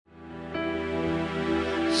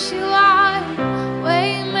you are.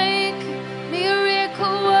 Waymaker,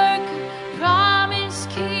 miracle worker, promise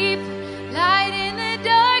keeper, light in the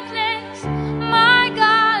darkness. My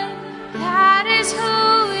God, that is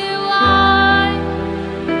who you are.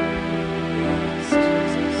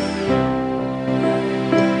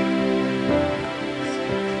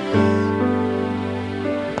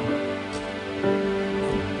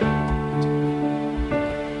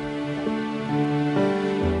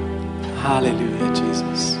 Hallelujah,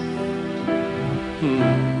 Jesus.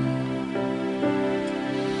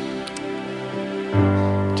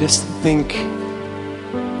 Just think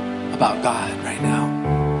about God right now.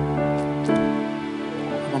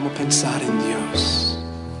 Vamos a pensar en Dios.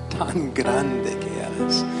 Tan grande que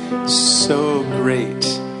eres. So great.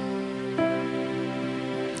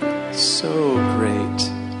 So great.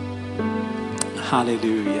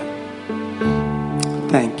 Hallelujah.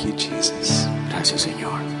 Thank you, Jesus. Gracias,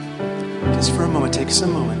 Señor. Just for a moment, take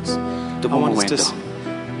some moments. Toma un momento.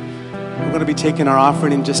 We're going to be taking our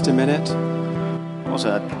offering in just a minute. Vamos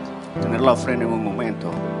a tener la ofrenda en un momento.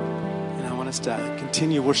 And I want us to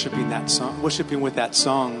continue worshiping with that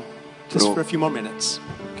song just Pero for a few more minutes.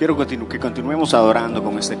 quiero que continuemos adorando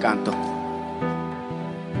con este canto.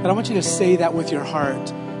 But I want you to say that with your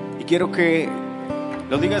heart. Y quiero que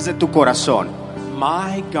lo digas de tu corazón.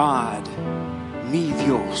 My God, Mi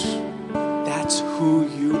Dios, that's who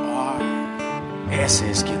you are. ese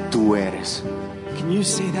es quien tú eres. Can you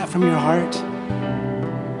say that from your heart?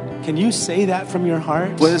 Can you say that from your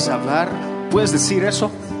heart? ¿Puedes hablar? ¿Puedes decir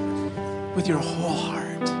eso? With your whole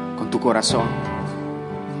heart. Con tu corazón.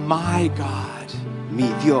 My God,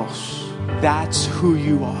 Mi Dios, that's who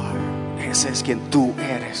you are. ese es quien tú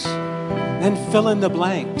eres. Then fill in the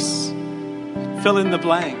blanks. Fill in the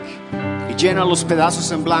blank. Y llena los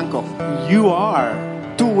pedazos en blanco. You are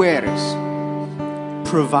Tú eres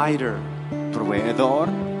provider. proveedor.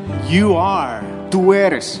 You are Tú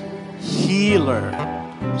eres healer.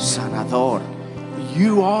 sanador.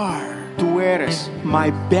 You are Tú eres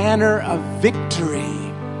my banner of victory.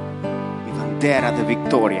 mi bandera de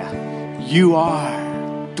victoria. You are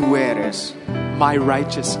Tú eres my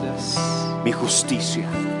righteousness. mi justicia.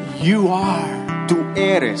 You are Tú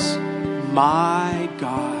eres my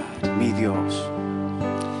God. mi Dios.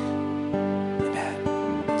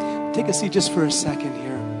 Amen. Take a seat just for a second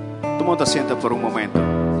here. Toma tu asiento por un momento.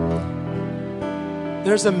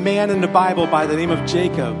 There's a man in the Bible by the name of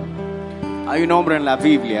Jacob. Hay un hombre en la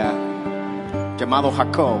Biblia llamado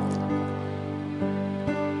Jacob.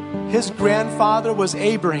 His grandfather was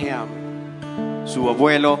Abraham. Su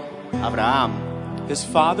abuelo Abraham. His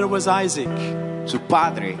father was Isaac. Su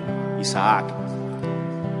padre Isaac.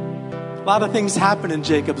 A lot of things happened in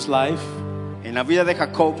Jacob's life. En la vida de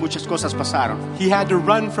Jacob muchas cosas pasaron. He had to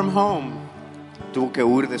run from home Tuvo que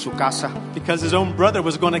huir de su casa because his own brother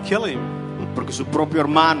was going to kill him. porque su propio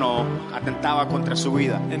hermano atentaba contra su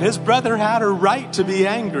vida. And his brother had a right to be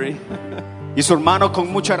angry. Y su hermano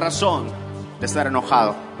con mucha razón de estar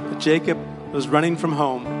enojado. But Jacob was running from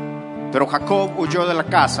home. Pero Jacob huyó de la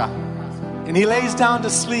casa And he lays down to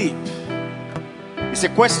sleep. y se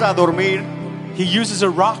cuesta a dormir He uses a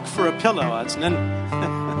rock for a pillow.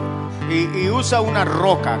 y usa una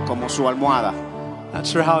roca como su almohada. Not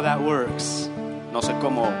sure how that works. No sé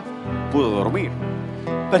cómo pudo dormir,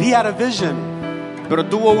 But he had a vision. pero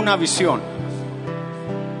tuvo una visión.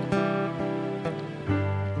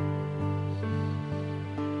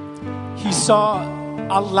 He saw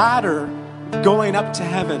a ladder going up to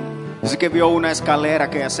heaven. Dice que vio una escalera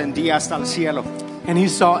que ascendía hasta el cielo And he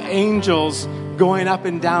saw angels going up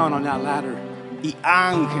and down on that ladder. y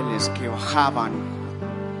ángeles que bajaban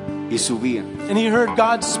y subían. And he heard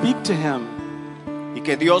God speak to him Y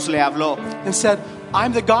que Dios le habló and said,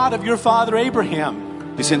 I'm the God of your father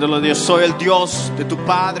Abraham. diciéndole: Dios, soy el Dios de tu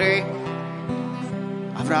padre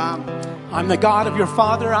Abraham, I'm the God of your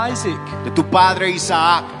father Isaac. de tu padre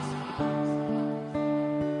Isaac.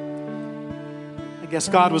 I guess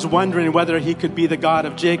God was wondering whether he could be the God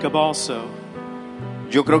of Jacob also.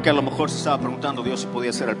 Yo creo que a lo mejor se estaba preguntando Dios si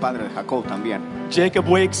podía ser el padre de Jacob también. Jacob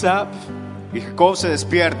wakes up. Y Jacob se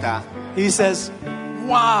despierta He says,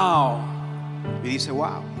 wow, y dice: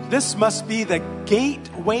 wow, this must be the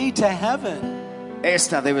gateway to heaven.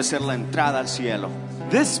 esta debe ser la entrada al cielo.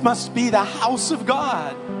 This must be the house of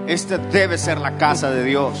God. Esta debe ser la casa de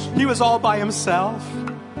Dios. He was all by himself.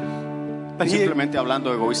 But he Simplemente hablando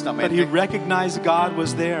But he egoístamente. recognized God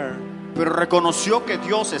was there. Pero reconoció que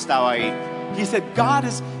Dios estaba ahí. He said,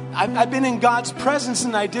 I've been in God's presence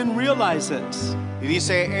and I didn't realize it. Y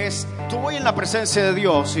dice: estoy en la presencia de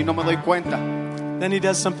Dios y no me doy cuenta. Then he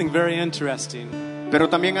does something very interesting. Pero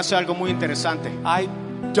también hace algo muy interesante. I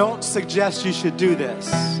don't suggest you should do this.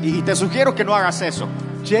 Y te sugiero que no hagas eso.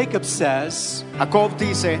 Jacob says, Jacob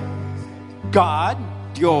dice, God,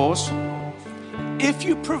 Dios, if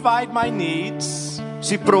you provide my needs,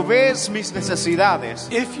 si provees mis necesidades,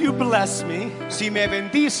 if you bless me, si me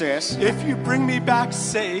bendices, if you bring me back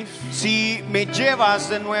safe, si me llevas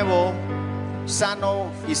de nuevo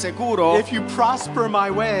sano y seguro, if you prosper my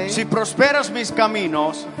way, si prosperas mis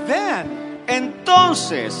caminos, then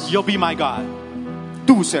entonces you'll be my God.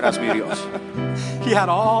 tú serás mi Dios. He had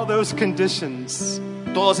all those conditions.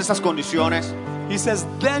 Todas esas condiciones. He says,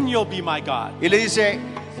 then you'll be my God. Y le dice,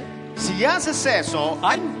 si haces eso,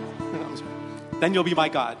 Then you'll be my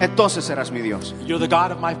God. entonces serás mi Dios. You're the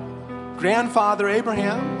God of my grandfather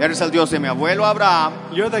Abraham. Eres el Dios de mi abuelo Abraham,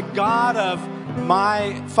 You're the God of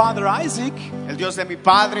my father Isaac. el Dios de mi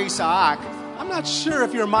padre Isaac, I'm not sure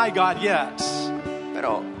if you're my God yet.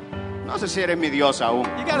 pero no sé si eres mi Dios aún.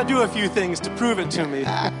 You got to do a few things to prove it to me.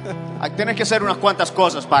 Tienes que hacer unas cuantas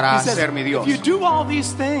cosas para He says, ser mi Dios. if you do all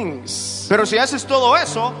these things, Pero si haces todo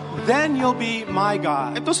eso, then you'll be my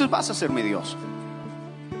God. entonces vas a ser mi Dios.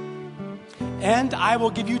 And I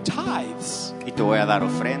will give you tithes. Y te voy a dar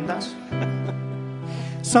ofrendas.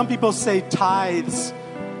 Some people say tithes,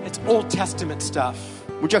 it's Old Testament stuff.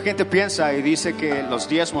 Mucha gente piensa y dice que los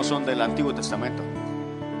diezmos son del Antiguo Testamento.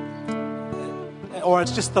 Or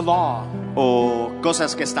it's just the law. O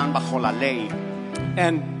cosas que están bajo la ley.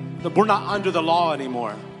 And we're not under the law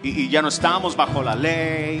anymore. Y ya no estamos bajo la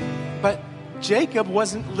ley. But Jacob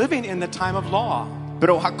wasn't living in the time of law.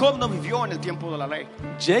 Pero Jacob no vivió en el tiempo de la ley.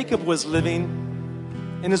 Jacob was living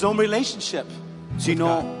in his own relationship.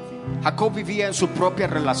 Sino Jacob vivía en su propia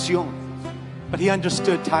relación. But he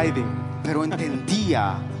understood tithing. Pero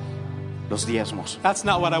entendía los diezmos. That's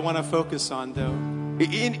not what I want to focus on, though.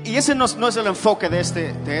 Y ese no es el enfoque de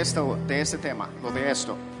este tema, lo de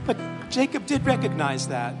esto. But Jacob did recognize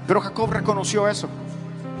that. Pero Jacob reconoció eso.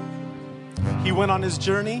 He went on his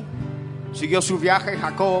journey. Siguió su viaje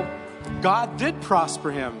Jacob. God did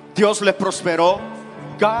prosper him. Dios le prosperó.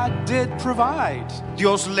 God did provide.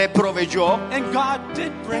 Dios le proveyó. And God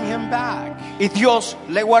did bring him back. Y Dios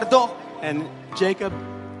le guardó. And Jacob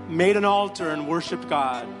made an altar and worshiped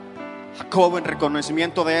God. Jacob, en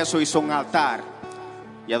reconocimiento de eso, hizo un altar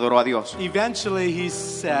y adoró a Dios. Eventually he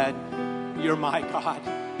said, "You're my God."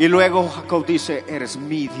 Y luego Jacob dice, eres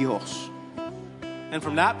mi Dios. And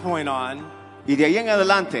from that point on, Y de ahí en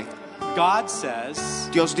adelante, God says,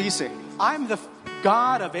 Dios dice, I'm the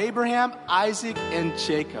God of Abraham, Isaac, and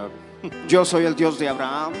Jacob. yo soy el Dios de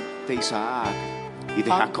Abraham, de Isaac y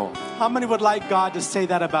de Jacob. How many would like God to say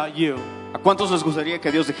that about you? ¿A cuántos les gustaría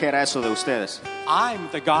que Dios dijera eso de ustedes? I'm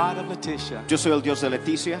the God of Leticia. Yo soy el Dios de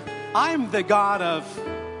Leticia. I'm the God of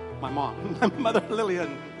my mom, my mother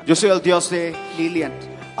Lillian. Yo soy el Dios de Lilian.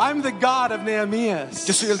 I'm the God of Nehemias.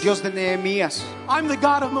 Yo soy el Dios de Nehemías. I'm the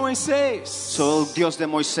God of Moisés. Soy el Dios de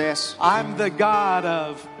Moisés. I'm the God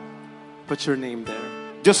of, put your name there.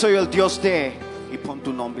 Yo soy el Dios de, y pon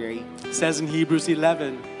tu nombre ahí. It says in Hebrews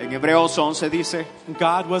 11, En Hebreos 11 dice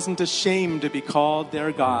God wasn't ashamed to be called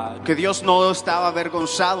their God. que Dios no estaba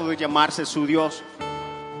avergonzado de llamarse su Dios.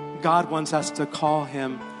 God wants us to call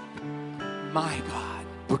him my God.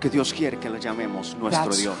 Porque Dios quiere que le llamemos nuestro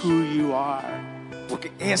That's Dios. who you are.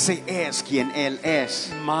 Porque ese es quien Él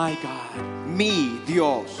es. My God. Mi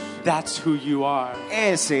Dios. That's who you are.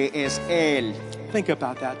 Ese es Él. Think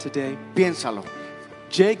about that today. Piénsalo.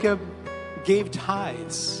 Jacob gave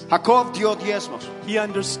tithes. Jacob dio diezmos. He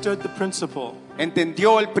understood the principle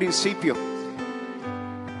Entendió el principio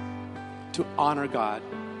to honor God.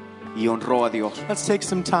 y honró a Dios. Let's take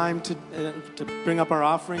some time to bring up our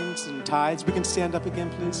offerings and tithes. We can stand up again,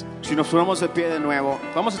 please. Si nos ponemos de pie de nuevo,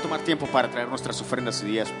 vamos a tomar tiempo para traer nuestras ofrendas y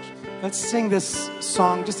diezmos. Let's sing this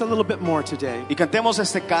song just a little bit more today. Y cantemos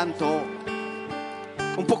este canto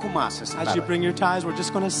un poco más esta As you tarde. bring your tithes, we're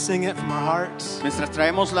just going to sing it from our hearts Mientras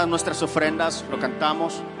traemos nuestras ofrendas, lo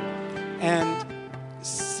cantamos. and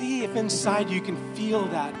see if inside you can feel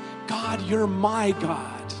that. God, you're my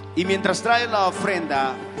God. Y mientras traes la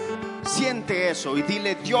ofrenda, siente eso y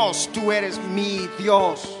dile, Dios, tú eres mi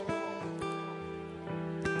Dios.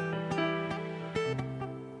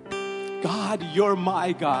 God, you're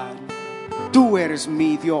my God. Tú eres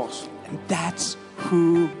mi Dios. And that's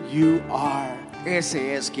who you are. Ese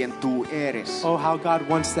es quien tú eres. Oh, how God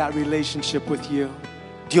wants that relationship with you.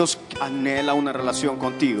 Dios anhela una relación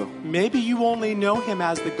contigo. Maybe you only know him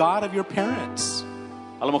as the God of your parents.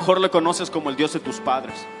 A lo mejor le conoces como el Dios de tus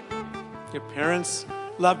padres. Your parents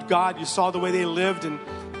loved God. You saw the way they lived and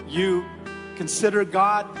you consider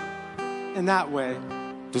God in that way.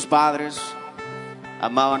 Tus padres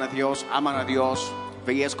amaban a Dios, aman a Dios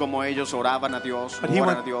Veías como ellos oraban a Dios, But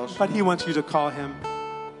oran a Dios. he wants you to call him,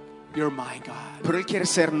 you're my God. Pero Él quiere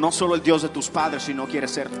ser no solo el Dios de tus padres, sino quiere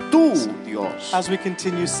ser tu Dios. As we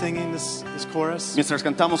continue singing this chorus, Mientras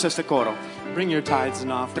cantamos este coro, bring your tithes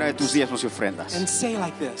and trae tus offerings diezmos y ofrendas. and say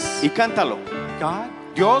like this, Y cántalo. God,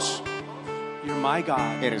 Dios, you're my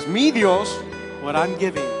God. eres mi Dios What I'm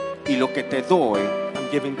giving, y lo que te doy, I'm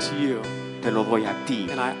giving to you. te lo doy a ti.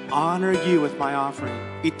 And I honor you with my offering.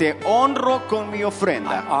 Y te honro con mi I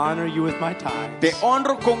ofrenda. honor you with my Te tithes.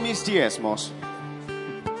 honro con mis diezmos.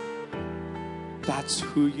 That's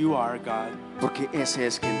who you are, God. Porque ese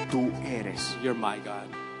es quien tú eres. You're my God.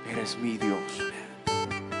 Eres mi Dios.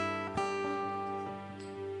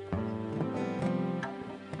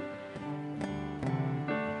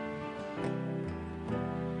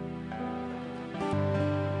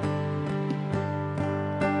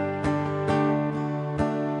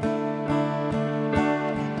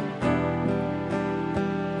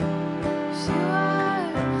 You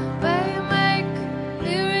are waymaker,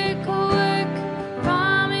 miracle worker,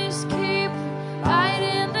 promise keeper, light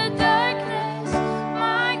in the darkness.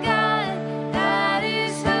 My God, that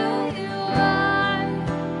is who you are.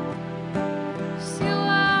 You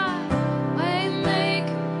are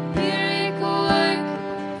waymaker, miracle worker,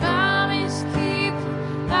 promise keeper,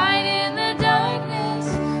 light in the darkness.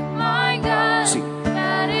 My God, Sí.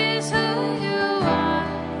 that is who you are.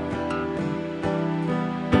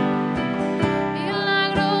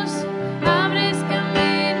 Milagroso, abres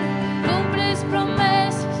camino, cumples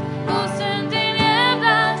promesas, luz en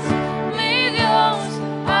tinieblas, mi Dios,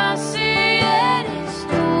 así eres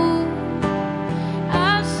tú,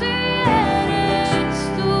 así eres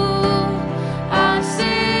tú,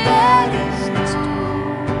 así eres tú,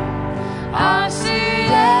 así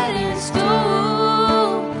eres tú,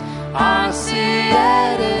 así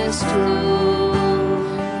eres tú.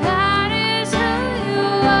 That is who you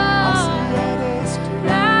are.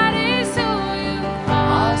 That is who you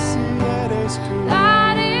are.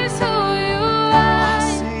 That is who you are.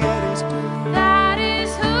 That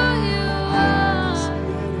is who you are.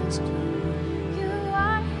 You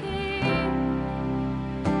are here.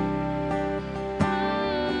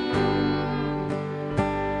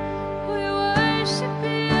 We worship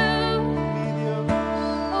you.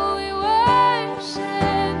 Oh, we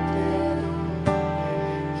worship you.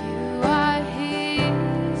 You are here,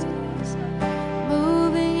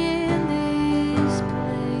 moving in this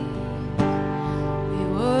place. We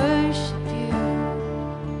worship you.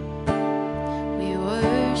 We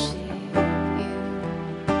worship you.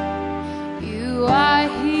 You are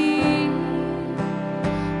here,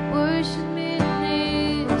 worship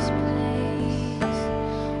in this place.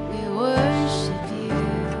 We worship you.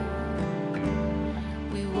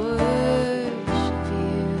 We worship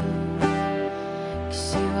you.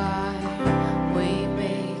 'Cause you are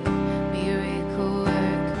waymaker, miracle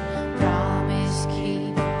worker, promise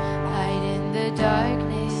keeper, light in the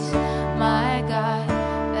darkness. My God,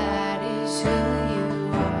 that is who you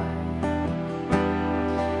are.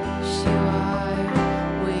 'Cause you are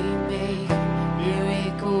waymaker,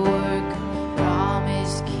 miracle worker,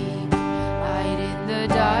 promise keeper, light in the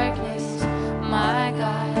darkness. My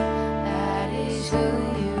God, that is who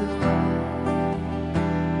you are.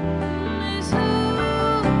 Is who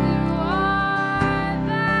you are.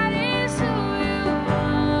 That is who you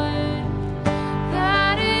are.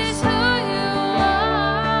 That is who you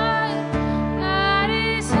are. That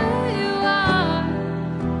is who you are.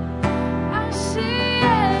 Así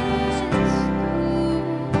eres tú.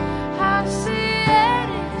 Así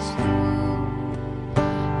eres tú.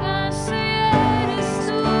 Así eres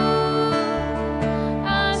tú.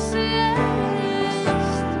 Así eres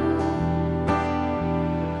tú.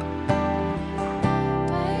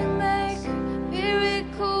 Waymaker,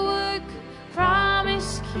 miracle worker,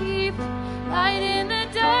 promise keeper, light in the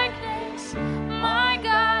darkness. My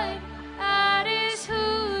God, that is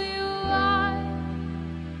who you are.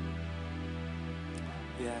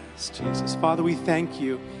 Yes, Jesus. Father, we thank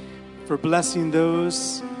you for blessing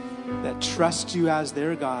those that trust you as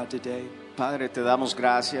their God today. Padre, te damos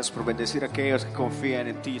gracias por bendecir a aquellos que confían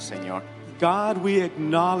en ti, Señor. God, we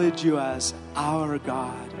acknowledge you as our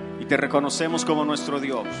God. Y te reconocemos como nuestro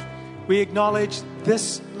Dios. We acknowledge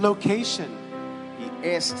this location, Y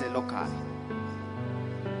este local,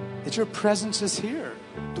 that your presence is here.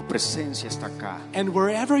 tu presencia está acá. And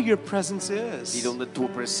wherever your presence Y is, donde tu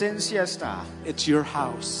presencia está, it's your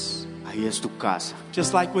house. ahí es tu casa.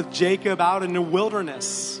 Just like with Jacob out in the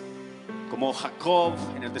wilderness, Como Jacob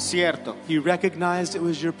en el desierto, he recognized it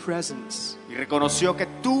was your presence. Y reconoció que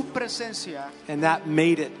tu presencia and that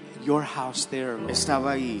made it your house there, Lord.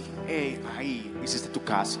 estaba ahí. Ahí hiciste tu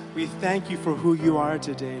casa. We thank you for who you are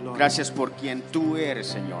today, Lord. Gracias por quien tú eres,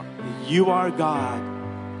 Señor. You are God.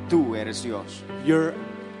 Tú eres Dios. You're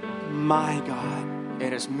my God.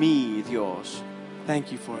 Eres mi Dios.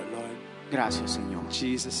 Thank you for it, Lord. Gracias, Señor. In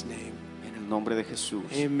Jesus' name. En el nombre de Jesús.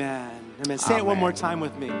 Amen. Amen. Say it one more time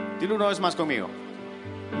with me. Dilo una vez más conmigo.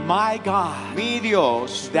 My God. Mi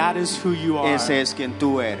Dios. That is who you are. Ese es quien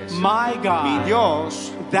tú eres. My God. Mi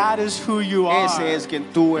Dios. That is who you are. Ese es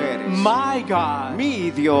quien tú eres. My God. Mi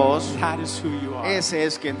Dios. That is who you are. Ese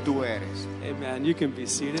es quien tú eres. Amen. You can be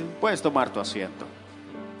seated. Puedes tomar tu asiento.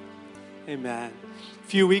 Amen.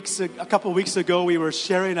 A couple weeks ago, we were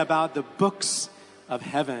sharing about the books of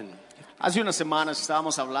heaven. Hace unas semanas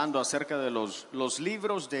estábamos hablando acerca de los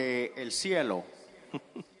libros de el cielo.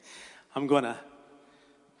 I'm going to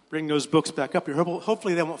bring those books back up here.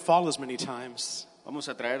 Hopefully they won't fall as many times. Vamos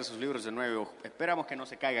a traer esos libros de nuevo. Esperamos que no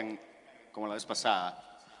se caigan como la vez pasada.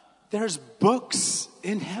 There's books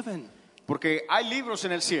in heaven. Porque hay libros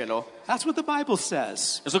en el cielo. That's what the Bible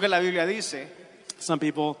says. Eso que la Biblia dice. Some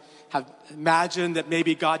people have imagined that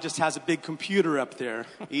maybe God just has a big computer up there.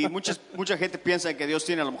 Y mucha gente piensa que Dios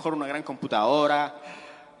tiene a lo mejor una gran computadora.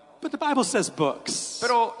 But the Bible says books.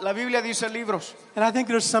 Pero la Biblia dice libros. And I think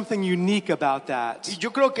there's something unique about that. Y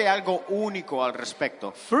yo creo que hay algo único al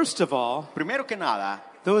respecto. First of all, Primero que nada,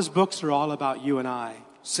 those books are all about you and I.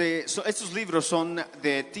 estos libros son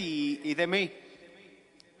de ti y de mí.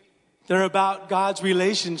 They're about God's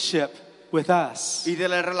relationship with us Y de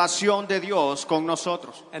la relación de Dios con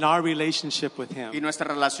nosotros. and our relationship with Y Him. nuestra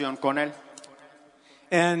relación con Él.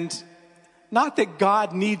 And not that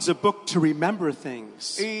God needs a book to remember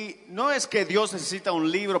things. Y no es que Dios necesita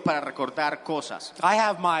un libro para recordar cosas. I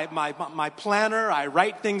have my planner. I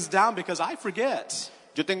write things down because I forget.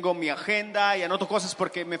 Yo tengo mi agenda y anoto cosas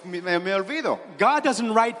porque me olvido. God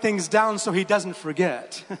doesn't write things down so He doesn't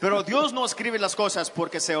forget. Pero Dios no escribe las cosas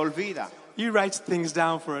porque se olvida, He writes things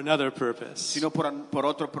down for another purpose. sino por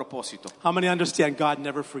otro propósito. How many understand God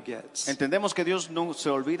never forgets? ¿Entendemos que Dios no se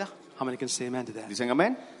olvida? How many can say amen to that? ¿Dicen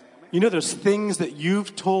amén? You know, there's things that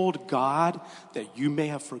you've told God that you may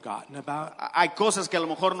have forgotten about, Hay cosas que a lo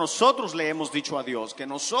mejor nosotros le hemos dicho a Dios, que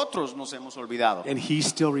nosotros nos hemos olvidado, and He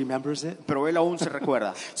still remembers it. pero Él aún se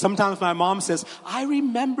recuerda. Sometimes my mom says, I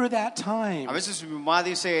remember that time A veces mi mamá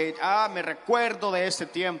dice, me recuerdo de este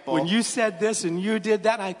tiempo. when you said this and you did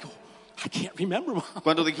that. And I go, I can't remember, Mom.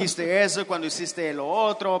 Cuando dijiste eso, cuando hiciste lo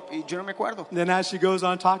otro, y yo no me acuerdo. Then as she goes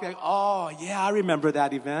on talking, I go, oh, yeah, I remember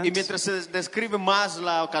that event. Y mientras se describe más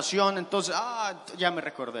la ocasión, entonces, ya me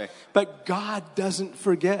recordé. But God doesn't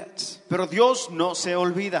forget. Pero Dios no se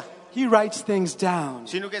olvida, He writes things down.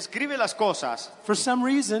 sino que escribe las cosas For some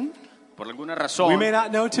reason, por alguna we razón. may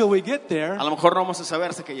not know till we get there, A lo mejor no vamos a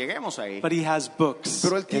saber hasta que lleguemos ahí. but He has books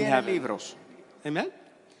Pero Él in tiene heaven. libros. Amen?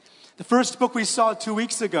 The first book we saw 2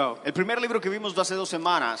 weeks ago El primer libro que vimos hace 2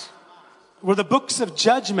 semanas were the books of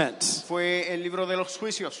judgment. fue el libro de los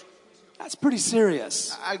juicios. That's pretty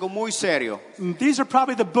serious. Algo muy serio. These are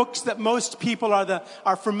probably the books that most people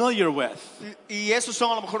are familiar with. Y esos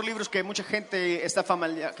son a lo mejor libros que mucha gente está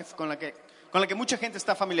con la que mucha gente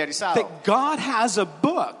está familiarizado. That God has a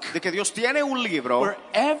book De que Dios tiene un libro where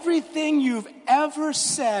everything you've ever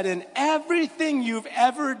said and everything you've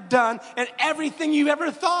ever done and everything you've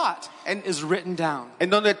ever thought is written down. en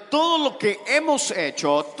donde todo lo que hemos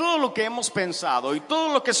hecho, todo lo que hemos pensado y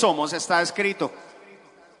todo lo que somos está escrito.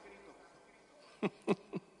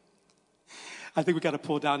 I think we got to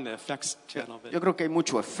pull down the effects channel a bit. Yo creo que hay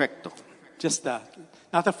mucho efecto. Just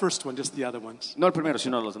not the first one, just the other ones. No el primero,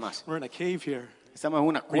 sino los demás. We're in a cave here. Estamos en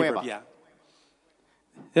una cueva. Reverb, yeah.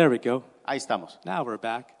 There we go. Ahí estamos. Now we're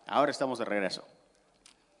back. Ahora estamos de regreso.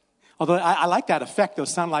 Although I like that effect, though.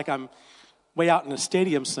 Sound like I'm way out in a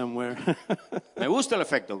stadium somewhere. Me gusta el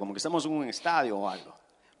efecto, como que estamos en un estadio o algo.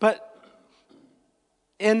 But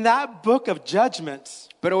in that book of judgments,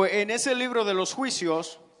 Pero en ese libro de los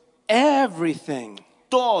juicios, everything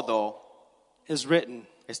todo is written.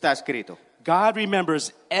 está escrito. God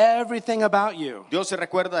remembers everything about you. Dios se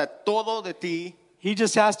recuerda de todo de ti He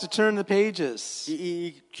just has to turn the pages.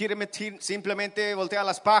 y quiere simplemente voltear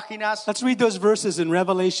las páginas. Let's read those verses in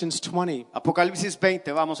Revelations 20. Apocalipsis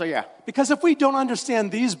 20, vamos allá. Because if we don't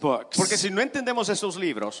understand these books, Porque si no entendemos esos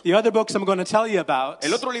libros, the other books I'm going to tell you about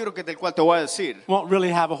el otro libro del cual te voy a decir won't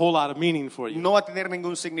really have a whole lot of meaning for you. no va a tener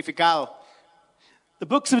ningún significado. The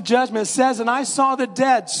books of judgment says, and I saw the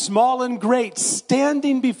dead, small and great,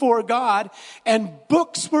 standing before God, and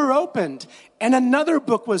books were opened. And another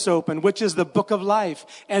book was opened, which is the book of life.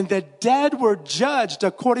 And the dead were judged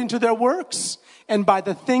according to their works and by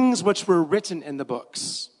the things which were written in the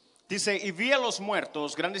books. Dice, y vi a los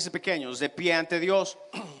muertos, grandes y pequeños, de pie ante Dios,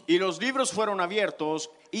 y los libros fueron abiertos,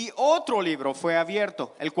 y otro libro fue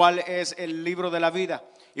abierto, el cual es el libro de la vida.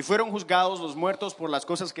 Y fueron juzgados los muertos por las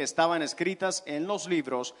cosas que estaban escritas en los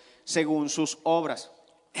libros, según sus obras.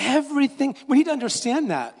 Everything, we need to understand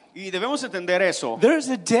that. Y debemos entender eso, There's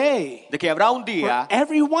a day de que habrá un where día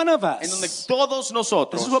every one of en donde us, todos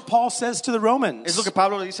nosotros, this is what Paul says to the Romans. es lo que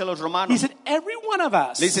Pablo le dice a los He romanos, said, every one of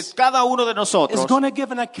us le dice, cada uno de is nosotros going to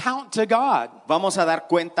give an account to God. vamos a dar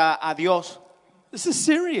cuenta a Dios. This is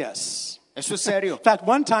serious. Eso es serio. In fact,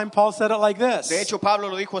 one time Paul said it like this. De hecho, Pablo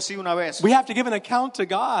lo dijo así una vez. We have to give an account to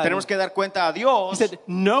God. Tenemos que dar cuenta a He Dios. said,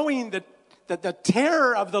 knowing that the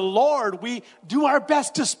terror of the Lord, we do our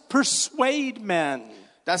best to persuade men.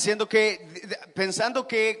 Está haciendo que, pensando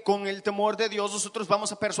que con el temor de Dios nosotros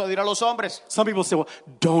vamos a persuadir a los hombres. Some people say, well,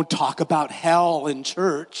 don't talk about hell in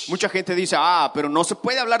church. Mucha gente dice, pero no se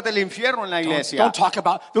puede hablar del infierno en la iglesia. Don't talk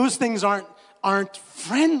about, those things aren't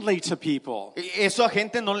friendly to people. Eso a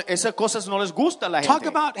gente no, esas cosas no les gusta a la Talk gente.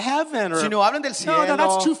 about heaven. Or, Si no hablan del cielo. no,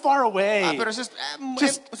 that's too far away. Pero eso es,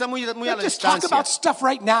 está muy a la Just talk distancia. about stuff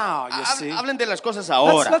right now, you see. Hablen de las cosas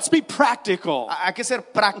ahora. Let's be practical. Hay que ser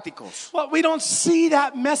prácticos. Well, we don't see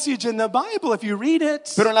that message in the Bible if you read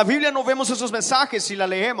it. Pero en la Biblia no vemos esos mensajes si la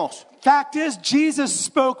leemos. Fact is, Jesus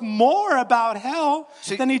spoke more about hell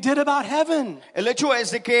Sí. than he did about heaven. El hecho es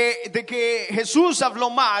de que Jesús habló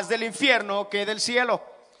más del infierno que del cielo.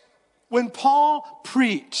 When Paul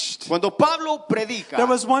preached, Cuando Pablo predica, there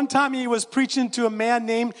was one time he was preaching to a man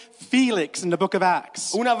named Felix in the book of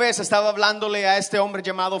Acts. una vez estaba hablándole a este hombre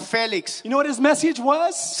llamado Félix. You know what his message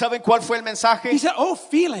was? ¿Saben cuál fue el mensaje? He said, oh,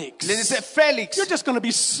 Felix, Le dice, Félix, you're just going to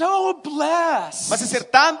be so blessed vas a ser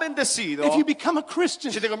tan bendecido if you become a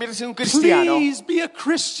Christian. si te conviertes en un cristiano. Please be a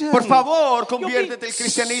Christian. Por favor, You'll conviértete be al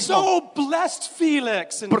cristianismo. so blessed,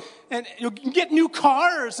 Felix. And you'll get new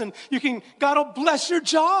cars and God will bless your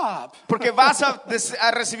job. Porque vas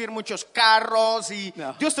a recibir muchos carros y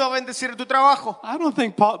No. Dios te va a bendecir en tu trabajo. I don't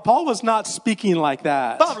think Paul was not speaking like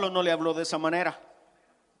that. Pablo no le habló de esa manera,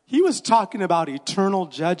 He was talking about eternal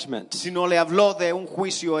judgment. sino le habló de un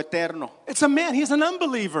juicio eterno. It's a man, he's an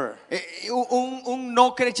unbeliever. Un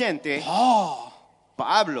no creyente,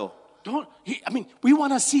 Pablo, We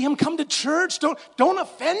want to see him come to church. Don't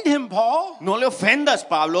offend him, Paul. no le ofendas,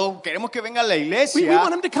 Pablo. Queremos que venga a la We iglesia.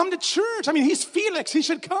 want him to come to church. He's Felix. He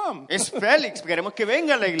should come. Es Félix, queremos que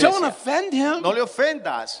venga a la Don't iglesia. offend him. No le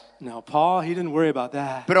ofendas. No, Paul, he didn't worry about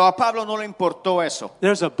that. Pero a Pablo no le importó eso.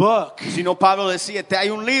 There's a book Sino Pablo decía,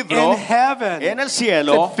 hay un libro in heaven. en el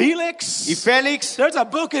cielo. Said, Felix, Y Félix, there's a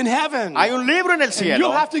book in heaven. hay un libro en el And cielo.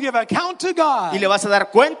 you'll have to give account to God. Y le vas a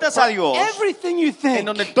dar cuentas a Dios. Everything you think, En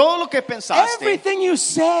donde todo lo que pensaste everything you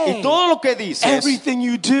say, y todo lo que dices, everything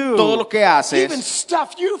you do, todo lo que haces, even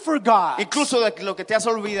stuff you forgot, incluso de lo que te has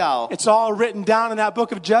olvidado, it's all written down in that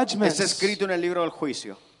book of judgments. está escrito en el libro del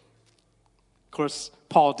juicio. Of course,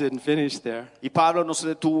 Paul didn't finish there. Y Pablo no se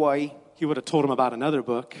detuvo ahí, He would have told him about another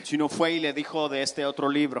book. sino fue y le dijo de este otro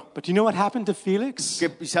libro. But you know what happened to Felix?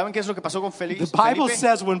 ¿Y saben qué es lo que pasó con The Félix? Bible Felipe?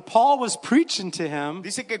 says when Paul was preaching to him,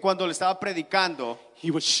 Dice que cuando le estaba predicando,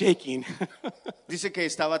 he was shaking. dice que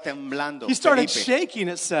estaba temblando. He started Felipe. shaking,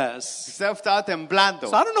 it says. Estaba temblando.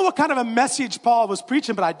 So I don't know what kind of a message Paul was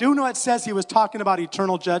preaching, but I do know it says he was talking about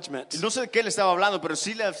eternal judgment. No sé de qué le estaba hablando, pero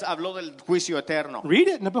sí le habló del juicio eterno. Read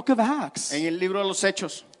it in the book of Acts. En el libro de los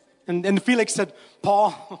Hechos. And Felix said,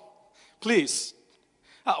 Paul, please,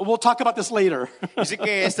 we'll talk about this later. Dice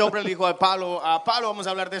que este hombre le dijo a Pablo, vamos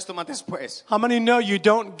a hablar de esto más después. How many know you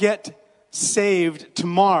don't get saved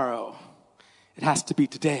tomorrow? It has to be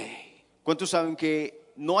today. ¿Cuántos saben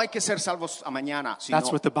que no hay que ser salvos a mañana, sino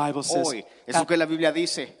That's what the Bible says. hoy? Es lo que la Biblia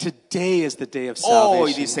dice. Today is the day of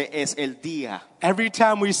Hoy salvation. dice es el día. Every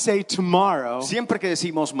time we say tomorrow, Siempre que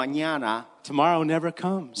decimos mañana, tomorrow never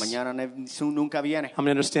comes. mañana nunca viene. How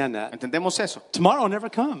many understand that? ¿Entendemos eso? Tomorrow never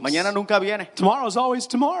comes. Mañana nunca viene. Tomorrow is always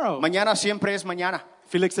tomorrow. Mañana siempre es mañana.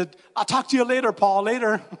 Felix said, I'll talk to you later, Paul,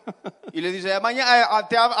 later. Y le dice, mañana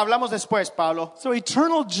hablamos después, Pablo. So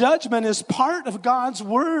eternal judgment is part of God's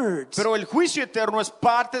words. Pero el juicio eterno es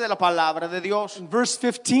parte de la palabra de Dios. In verse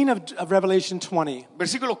 15 of Revelation 20,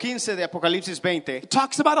 Versículo 15 de Apocalipsis 20 it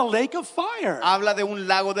talks about a lake of fire. habla de un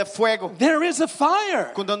lago de fuego. There is a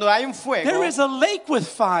fire. Cuando hay un fuego, There is a lake with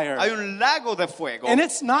fire. hay un lago de fuego. And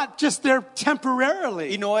it's not just there Y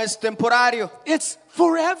temporarily. no es temporario. It's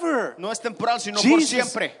forever. No es temporal, sino por Jesus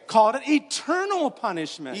siempre. called it eternal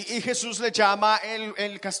punishment. Y Jesús le llama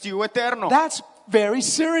el castigo eterno. That's very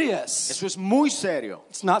serious. Eso es muy serio.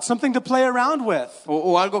 It's not something to play around with.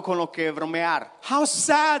 O algo con lo que bromear. How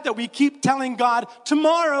sad that we keep telling God,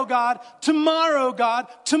 tomorrow, God, tomorrow, God,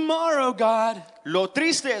 tomorrow, God. Lo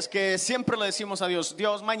triste es que siempre le decimos a Dios,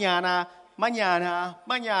 Dios, mañana, mañana,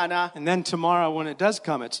 mañana. And then tomorrow, when it does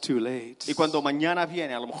come, it's too late. Y cuando mañana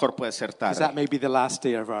viene, a lo mejor puede ser Because that tarde. may be the last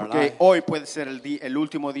day of our Porque life. hoy puede ser el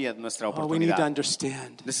último día de nuestra Oh, we need to oportunidad.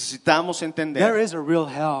 understand. Necesitamos There entender is a real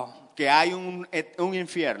hell. que hay un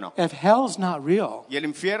infierno. If hell's not real, Y el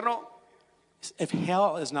infierno, if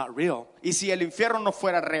hell is not real, y si el infierno no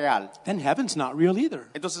fuera real, then heaven's not real either.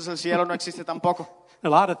 entonces el cielo no existe tampoco. A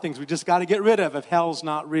lot of things we just got to get rid of if hell's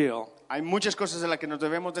not real. Hay muchas cosas de las que nos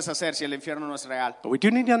debemos deshacer si el infierno no es real. But we do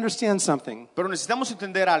need to understand something. Pero necesitamos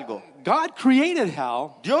entender algo. God created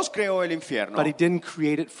hell, Dios creó el infierno, but he didn't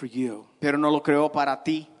create it for you. pero no lo creó para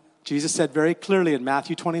ti. Jesus said very clearly in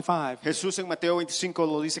Matthew 25 Jesús en Mateo 25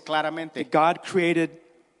 lo dice claramente. that God created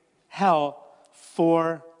hell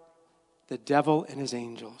for the devil and his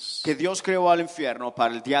angels, Que Dios creó al infierno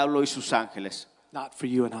para el diablo y sus ángeles, not for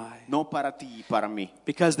you and I. no para ti y para mí.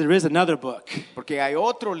 Because there is another book Porque hay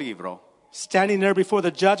otro libro. standing there before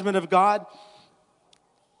the judgment of God.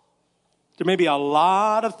 There may be a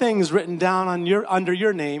lot of things written down on under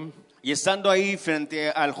your name, Y estando ahí frente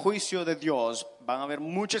al juicio de Dios, van a haber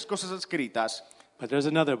muchas cosas escritas, but there's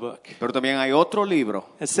another book. pero también hay otro libro,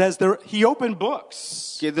 It says he opened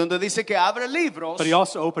books, que donde dice que abre libros, but he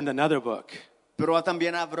also opened another book. pero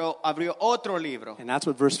también abrió otro libro. And that's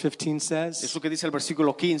what verse 15 says, Eso que dice el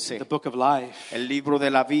versículo the 15, book of life. el libro de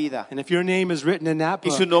la vida. And if your name is written in that Y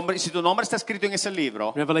book, si tu nombre está escrito en ese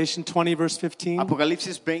libro, Revelation 20 verse 15,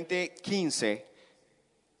 Apocalipsis 20:15,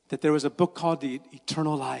 that there was a book called the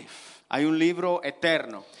Eternal Life. hay un libro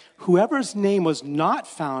eterno. Whoever's name was not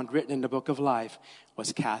found written in the book of life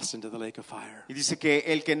was cast into the lake of fire. Y dice que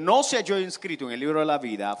el que no se halló inscrito en el libro de la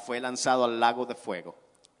vida fue lanzado al lago de fuego.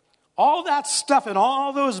 All that stuff and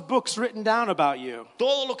all those books written down about you,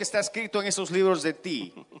 Todo lo que está escrito en esos libros de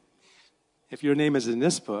ti, if your name is in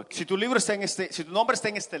this book, si tu nombre está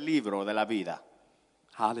en este libro de la vida,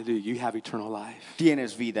 hallelujah, you have eternal life.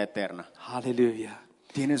 tienes vida eterna. Hallelujah.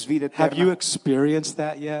 Tienes vida Have you eterna. experienced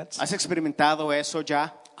that yet? ¿Has experimentado eso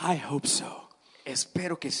ya? I hope so.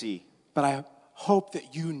 Espero que sí. But I hope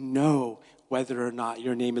that you know whether or not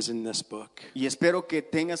your name is in this book. Y espero que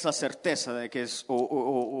tengas la certeza de que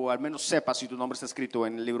o al menos sepas si tu nombre está escrito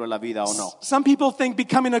en el libro de la vida o no. Some people think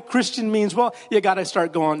becoming a Christian means, well, you got to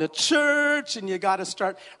start going to church and you got to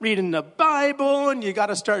start reading the Bible and you got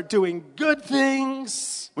to start doing good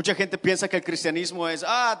things. Mucha gente piensa que el cristianismo es,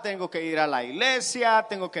 tengo que ir a la iglesia,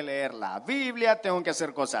 tengo que leer la Biblia, tengo que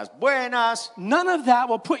hacer cosas buenas. None of that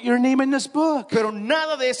will put your name in this book. Pero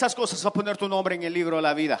nada de esas cosas va a poner tu nombre en el libro de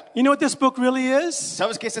la vida. You know what this book really is?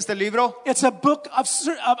 ¿Sabes qué es este libro? It's a book of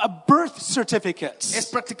birth certificates. Es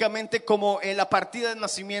prácticamente como la partida de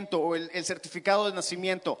nacimiento o el certificado de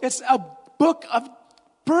nacimiento. It's a book of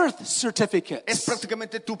birth certificates. Es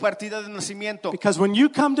prácticamente tu partida de nacimiento. Because when you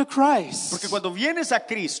come to Christ, Porque cuando vienes a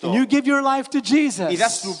Cristo and you give your life to Jesus, y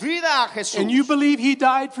das tu vida a Jesús and you believe He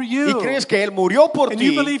died for you, y crees que Él murió por and ti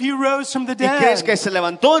you believe He rose from the y dead, crees que se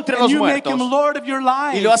levantó entre and los you make muertos Him Lord of your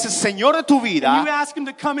life, y lo haces Señor de tu and you vida ask Him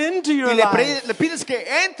to come into your y life, le pides que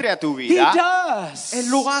entre a tu He vida, does. Él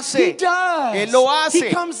lo hace. He does. Él lo hace.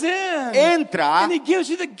 He comes in. Entra And He gives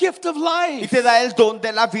you the gift of y life. te da el don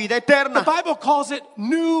de la vida The eterna. Bible calls it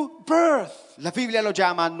new birth. La Biblia lo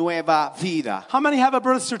llama nueva vida. How many have a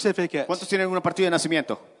birth certificate? ¿Cuántos tienen una partida de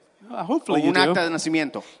nacimiento? O Hopefully you un acta do. de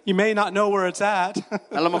nacimiento. You may not know where it's at.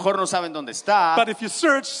 A lo mejor no saben dónde está, But if you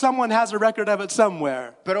search, someone has a record of it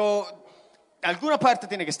somewhere. pero alguna parte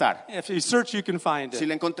tiene que estar. If you search, you can find Si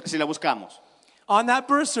it. la buscamos. On that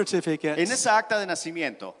birth certificate, En esa acta de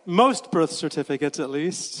nacimiento, most birth certificates at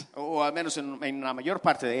least, o al menos en la mayor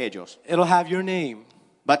parte de ellos, it'll have your name,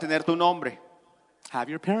 va a tener tu nombre, have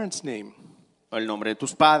your parents' name, o el nombre de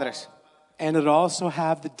tus padres, and it'll also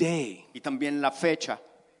have the day y también la fecha,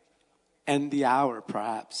 and the hour,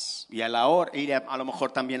 perhaps. y a la hora, y a lo mejor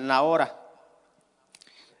también la hora.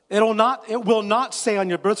 It will not say on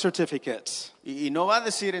your birth certificate, Y no va a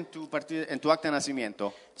decir en tu acta de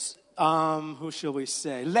nacimiento, who shall we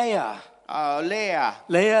say? Leah. Lea.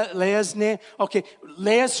 Leah's name. Okay,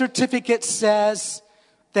 Leah's certificate says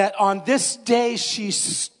that on this day she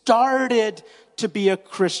started to be a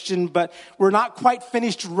Christian, but we're not quite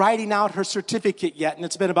finished writing out her certificate yet, and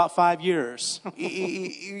it's been about 5 years.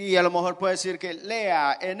 Y a lo mejor puede decir que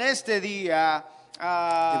Lea, en este día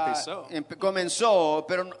comenzó,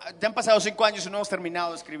 pero ya han pasado 5 años y no hemos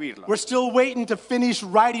terminado de escribirlo. We're still waiting to finish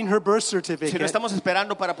writing her birth Si lo certificate. estamos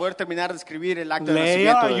esperando para poder terminar de escribir el acta de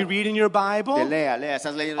Leah, nacimiento are you reading your Bible? de Lea,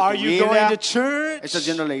 ¿estás leyendo Are tu you going Biblia? to church? ¿Estás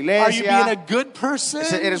yendo a la Are you being a iglesia? good person?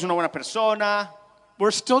 ¿Eres una buena persona?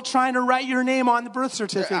 We're still trying to write your name on the birth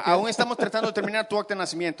certificate. Aún estamos tratando de terminar tu acta de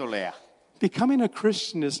nacimiento, Lea. Becoming a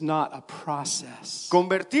Christian is not a process.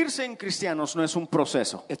 Convertirse en cristianos no es un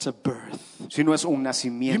proceso, It's a birth. sino es un You may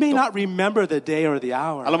nacimiento. not remember the day or the A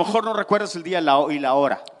lo hour, mejor no recuerdas el día y la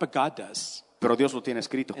hora, but God does. pero Dios lo tiene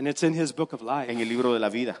escrito And it's in His book of en life. el libro de la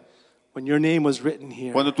vida. When your name was written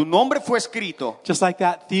here, Cuando tu nombre fue escrito, just like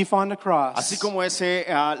that thief on the cross, así como ese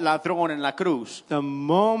ladrón en la cruz, the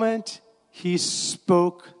moment he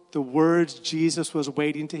spoke the words Jesus was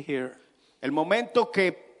waiting to hear, el momento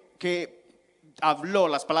que habló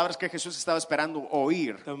las palabras que Jesús estaba esperando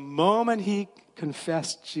oír, the moment he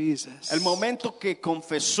confessed Jesus, el momento que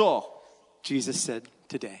confesó, Jesus said,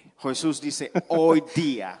 today. Jesús dice, hoy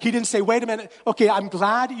día. He didn't say, wait a minute, okay, I'm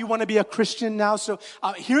glad you want to be a Christian now, so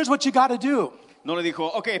here's what you got to do. No le dijo,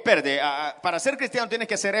 ok, espérate, para ser cristiano tienes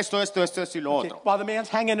que hacer esto y lo Okay, otro. while the man's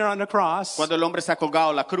hanging there on the cross, Cuando el hombre está colgado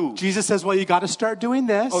en la cruz, Jesus says, well, you got to start doing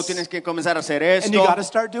this, oh, tienes que comenzar a hacer and you esto got to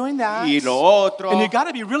start doing that, y lo otro. and you got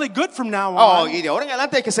to be really good from now Oh, on. y de ahora en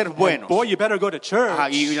adelante hay que ser buenos. Boy, you better go to church.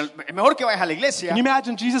 Y mejor que vayas a la iglesia. Can you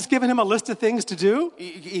imagine Jesus giving him a list of things to do?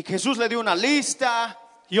 Y Jesús le dio una lista.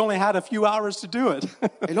 He only had a few hours to do it.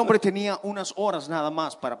 El hombre tenía unas horas nada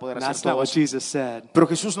más para poder And hacer that's not todo what eso. Jesus said. Pero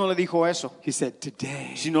Jesús no le dijo eso, He said,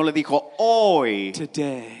 today, sino le dijo, hoy,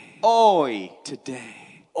 today, hoy,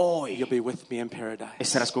 today, hoy you'll be with me in paradise.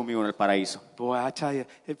 estarás conmigo en el paraíso. Boy, I tell you,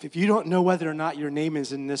 if you don't know whether or not your name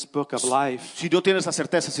is in this book of life, Si no tienes la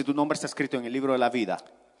certeza si tu nombre está escrito en el libro de la vida,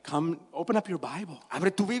 come, open up your Bible.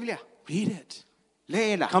 abre tu Biblia, Read it.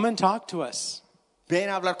 léela, Come and talk to us. ven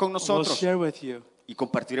a hablar con We'll nosotros share with you y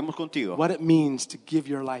compartiremos contigo what it means to give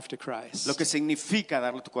your life to Christ. lo que significa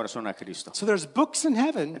darle tu corazón a Cristo. So there's books in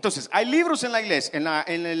heaven Entonces, hay libros en la iglesia, en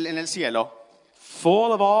el cielo,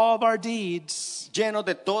 full of all of our deeds, llenos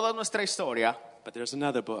de toda nuestra historia, but there's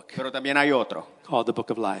another book pero también hay otro, called the Book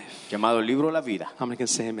of Life. llamado el libro de la vida. How many can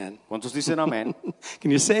say amen? ¿Cuántos dicen amén? Can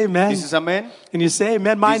you say amen? ¿Dices amén? Can you say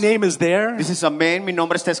amen? My Dices- name is there. ¿Dices amén? Mi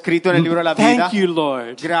nombre está escrito en el libro de la vida. Thank you,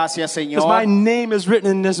 Lord. Gracias, Because my Señor, name is written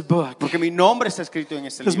in this book. porque mi nombre está escrito en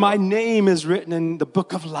este Because my libro. name is written in the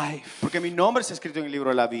book of life. Porque mi nombre está escrito en el libro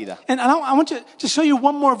de la vida. And I want to show you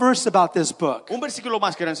one more verse about this book. Un versículo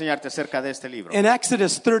más quiero enseñarte acerca de este libro. In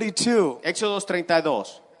Exodus 32, Éxodo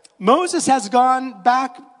 32. Moses has gone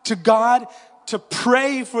back to God to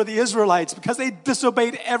pray for the Israelites because they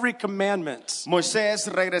disobeyed every commandment. Moisés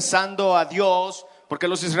regresando a Dios porque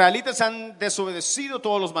los israelitas han desobedecido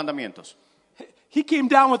todos los mandamientos. He came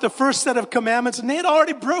down with the first set of commandments and they had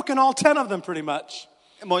already broken all 10 of them pretty much.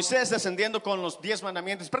 Moisés descendiendo con los 10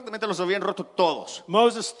 mandamientos, prácticamente los habían roto todos.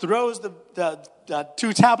 Moses throws the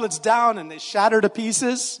 2 tablets down and they shatter to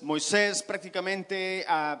pieces. Moisés prácticamente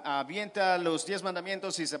avienta los 10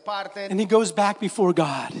 mandamientos y se parten. And he goes back before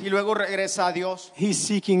God. Y luego regresa a Dios, He's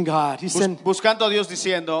seeking God. He said buscando a Dios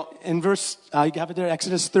diciendo, in verse, you have it there,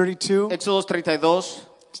 Exodus 32. Éxodo 32,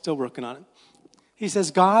 Still working on it. He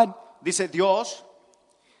says, God, dice Dios,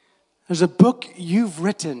 there's a book you've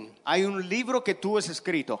written. hay un libro que tú has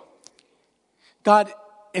escrito. God,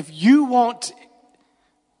 if you won't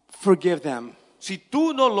forgive them, Si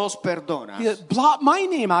tú no los perdonas, blot my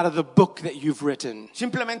name out of the book that you've written.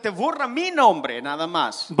 simplemente borra mi nombre, nada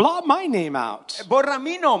más. Blot my name out. Borra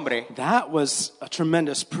mi nombre. That was a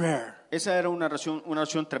tremendous prayer. Esa era una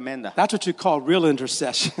oración tremenda. That's what you call real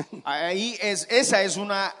intercession. Esa es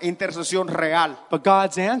una intercesión real. But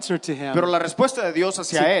God's answer to him, Pero la respuesta de Dios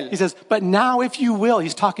hacia he él, says, but now if you will,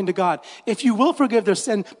 he's talking to God, if you will forgive their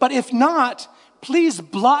sin, but if not, please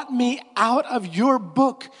blot me out of your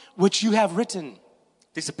book which you have written.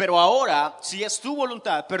 dice, pero ahora, si es tu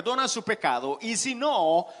voluntad, perdona su pecado, y si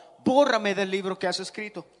no, bórrame del libro que has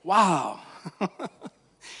escrito. Wow.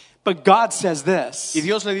 But God says this. Y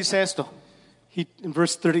Dios le dice esto, In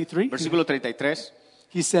verse 33, versículo 33,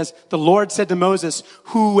 he says, the Lord said to Moses,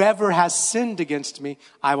 whoever has sinned against me,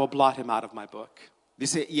 I will blot him out of my book.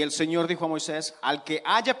 dice, y el Señor dijo a Moisés, al que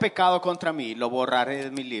haya pecado contra mí, lo borraré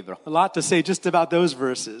de mi libro. A lot to say just about those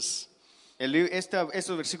verses.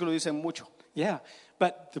 Estos versículos dicen mucho. Yeah.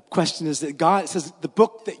 But the question is that God says, the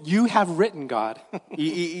book that you have written, God.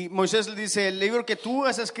 Y Moisés le dice, el libro que tú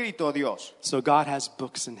has escrito, Dios. So God has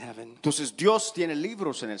books in heaven. Entonces Dios tiene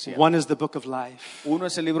libros en el cielo. One is the book of life. Uno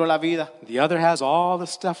es el libro de la vida. The other has all the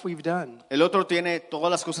stuff we've done. El otro tiene todas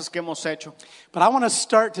las cosas que hemos hecho. But I want to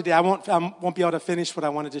start today. I won't be able to finish what I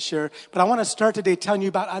wanted to share. But I want to start today telling you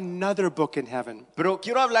about another book in heaven. Pero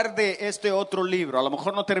quiero hablar de este otro libro. A lo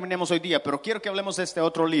mejor no terminemos hoy día, pero quiero que hablemos de este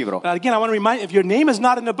otro libro. But again, I want to remind you, if your name is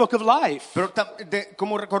not in the book of life, Pero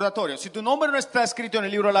como recordatorio, si tu nombre no está escrito en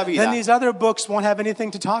el libro de la vida, then these other books won't have anything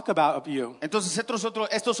to talk about you. entonces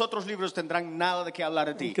estos otros libros tendrán nada de qué hablar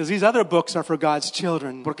de ti. Because these other books are for God's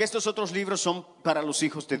children. Porque estos otros libros son para los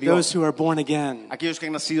hijos de Those Dios, who are born again. aquellos que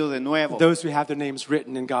han nacido de nuevo, Those who have their names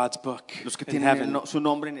written in God's book los que in tienen heaven. su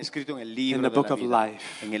nombre escrito en el libro In the de book la of vida,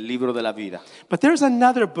 life. en el libro de la vida. But there's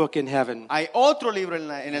another book in heaven. Hay otro libro en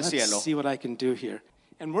el Let's cielo. see what I can do here.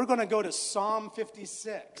 And we're going to go to Psalm Y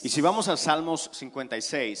 56. si vamos al Salmos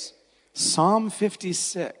 56, Psalm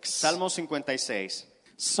 56. Salmos 56,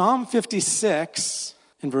 Psalm 56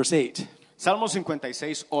 in verse 8. Salmos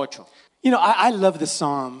 56, 8. You know, I love the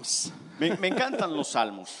Psalms. Me encantan los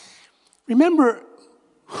salmos. Remember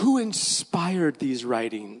who inspired these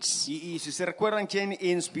writings. Y si se recuerdan quién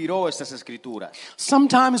inspiró estas escrituras.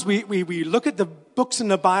 Sometimes we look at the books in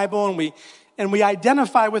the Bible and we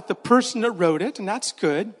identify with the person that wrote it, and that's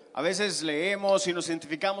good. A veces leemos y nos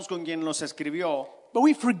identificamos con quien los escribió, But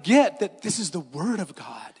we forget that this is the Word of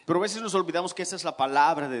God. pero a veces nos olvidamos que esa es la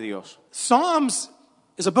palabra de Dios. Psalms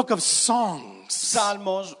is a book of songs.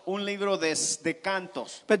 Salmos, un libro de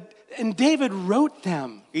cantos. And David wrote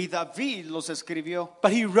them. Y David los escribió,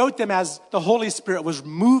 But he wrote them as the Holy Spirit was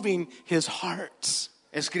moving his heart.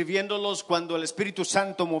 escribiéndolos cuando el Espíritu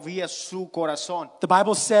Santo movía su corazón. The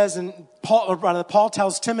Bible says, and Paul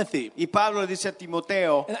tells Timothy, Y Pablo le dice a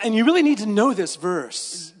Timoteo, and you really need to know this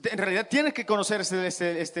verse. en realidad tienes que conocer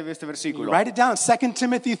este versículo. Write it down, 2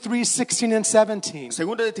 Timothy 3:16 and 17.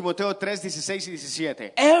 Segundo de Timoteo 3, 16 y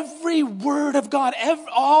 17. Every word of God,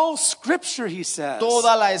 all scripture, he says.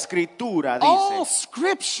 Toda la escritura, All dice,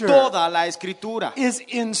 scripture toda la escritura is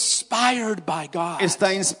inspired by God.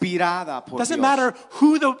 está inspirada por Doesn't Dios. matter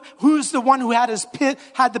who's the one who had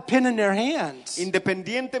the pen in their hands.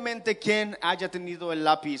 Independientemente quién haya tenido el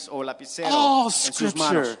lápiz o lapicero All en sus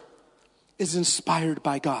manos, scripture is inspired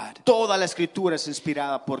by God. toda la escritura es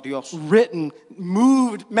inspirada por Dios. Written,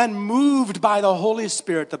 men moved by the Holy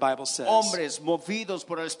Spirit, the Bible says. Hombres movidos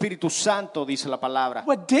por el Espíritu Santo, dice la palabra.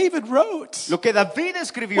 What David wrote Lo que David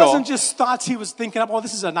escribió wasn't just thoughts he was thinking of, oh,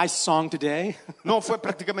 this is a nice song today. no fue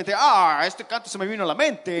prácticamente, este canto se me vino a la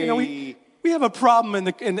mente. You know, we have a problem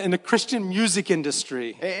in the Christian music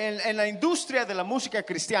industry. En la industria de la música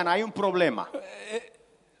cristiana hay un problema.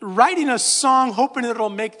 Writing a song hoping it'll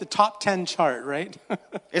make the top 10 chart, right?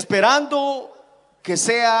 Esperando que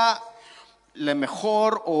sea la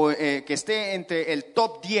mejor o que esté entre el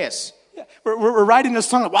top 10. Yeah, we're writing a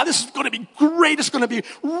song, wow, this is going to be great. It's going to be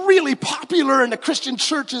really popular in the Christian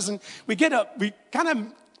churches. And we kind of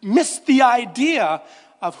miss the idea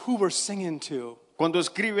of who we're singing to. Cuando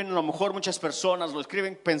escriben, a lo mejor muchas personas lo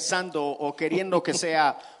escriben pensando o queriendo que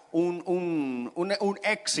sea un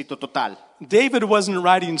éxito total. David wasn't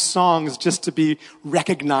writing songs just to be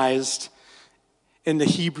recognized in the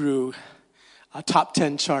Hebrew top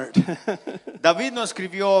 10 chart. David no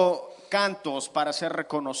escribió cantos para ser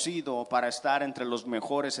reconocido, para estar entre los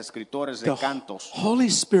mejores escritores de cantos. The Holy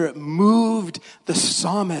Spirit moved the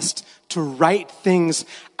psalmist to write things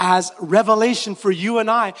as revelation for you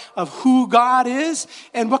and I of who God is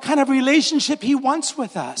and what kind of relationship He wants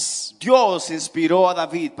with us. Dios inspiró a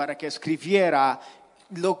David para que escribiera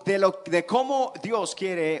de cómo Dios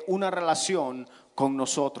quiere una relación con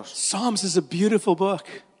nosotros. Psalms is a beautiful book.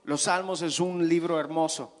 Los Salmos es un libro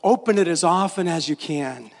hermoso. Open it as often as you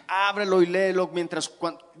can. Ábrelo y léelo mientras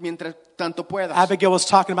tanto puedas. Abigail was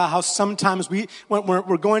talking about how sometimes when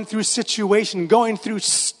we're going through situation, going through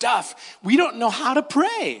stuff, we don't know how to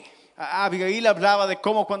pray. Abigail hablaba de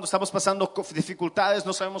cómo cuando estamos pasando dificultades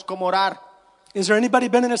no sabemos cómo orar. Is there anybody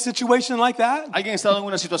been in a situation like that? ¿Alguien ha estado en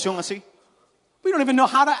una situación así? We don't even know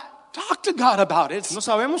how to talk to God about it. No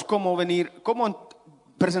sabemos cómo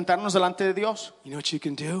presentarnos delante de Dios. You know what you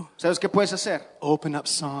can do? ¿Sabes qué puedes hacer? Open up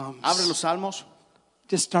Psalms. Abre los Salmos.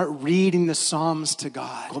 Just start reading the Psalms to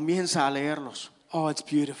God. Comienza a leerlos. Oh, it's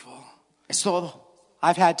beautiful. Es todo.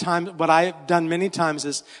 I've had times, what I've done many times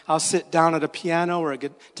is I'll sit down at a piano or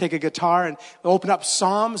take a guitar and open up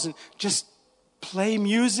Psalms and just play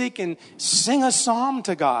music and sing a psalm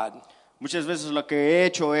to God. Muchas veces lo que he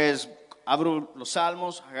hecho es abro los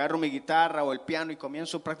Salmos, agarro mi guitarra o el piano y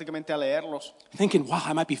comienzo prácticamente a leerlos. Thinking, wow,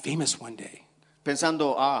 I might be famous one day.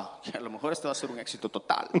 pensando, a lo mejor esto va a ser un éxito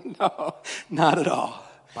total. No, not at all.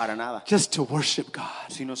 Para nada. Just to worship God.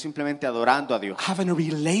 Sino simplemente adorando a Dios. Having a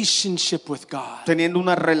relationship with God. Teniendo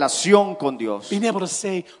una relación con Dios. Being able to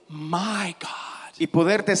say, my God. Y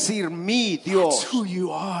poder decir, mi Dios. That's who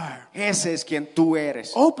you are. Ese es quien tú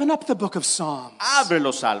eres. Open up the book of Psalms. Abre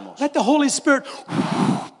los salmos. Let the Holy Spirit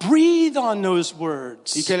breathe on those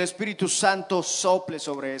words. Y que el Espíritu Santo sople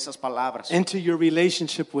sobre esas palabras. Into your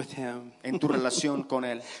relationship with Him. En tu relación con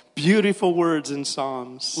Él. Beautiful words in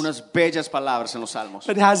Psalms. Unas bellas palabras en los salmos.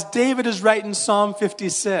 But as David is writing Psalm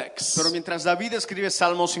 56, Pero mientras David escribe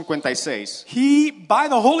Salmo 56, he, by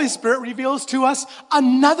the Holy Spirit, reveals to us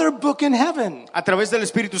another book in heaven. a través del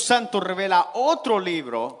Espíritu Santo revela otro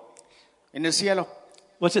libro en el cielo.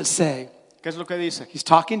 What's it say? ¿Qué es lo que dice? He's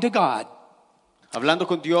talking to God. Hablando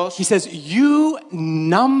con Dios. He says, you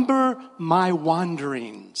number my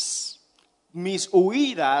wanderings. Mis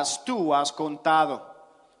huidas tú has contado.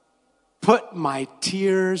 Put my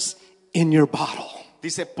tears in your bottle.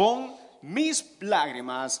 Dice, pon mis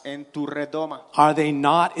lágrimas en tu redoma. Are they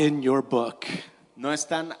not in your book? ¿No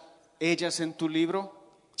están ellas en tu libro?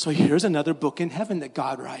 So here's another book in heaven that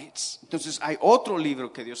God writes. Entonces hay otro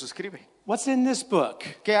libro que Dios escribe. What's in this book?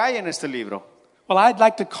 ¿Qué hay en este libro? Well, I'd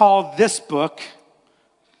like to call this book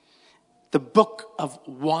the book of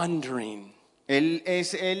wandering.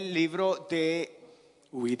 Es el libro de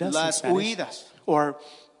Huidas, las in Spanish. huidas. Or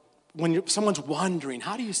when someone's wandering,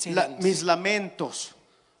 how do you say that? Mis lamentos.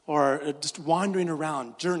 Or just wandering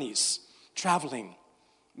around, journeys, traveling.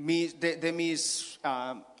 Mis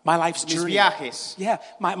My life's journey. viajes. Yeah,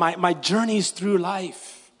 my journeys through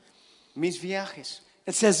life. Mis viajes.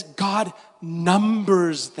 It says God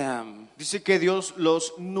numbers them. Dice que Dios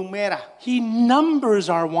los numera. He numbers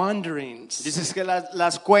our wanderings. Dice que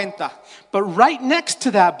las cuenta. But right next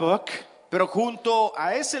to that book Pero junto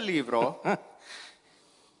a ese libro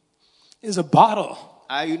is a bottle.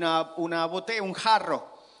 hay una botella, un jarro.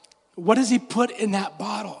 What does he put in that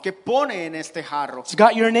bottle? Que pone en este jarro. It's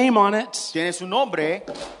got your name on it. Tiene su nombre.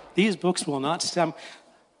 These books will not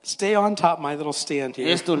stay on top my little stand here.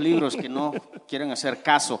 Estos libros que no quieren hacer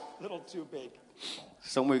caso Little too big.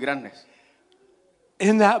 son muy grandes.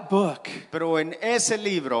 In that book Pero en ese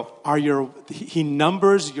libro, he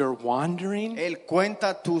numbers your wandering Él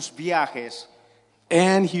cuenta tus viajes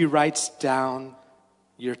and he writes down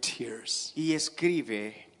your tears. y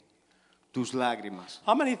escribe tus lágrimas.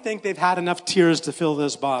 How many think they've had enough tears to fill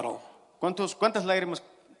this bottle? ¿Cuántas lágrimas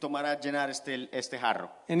tomará llenar este jarro?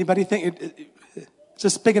 Anybody think is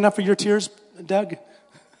this big enough for your tears, Doug?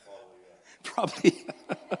 Probably.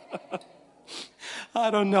 I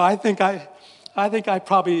don't know. I think I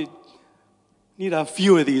probably need a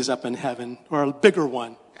few of these up in heaven, or a bigger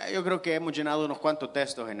one. Yo creo que hemos llenado unos cuantos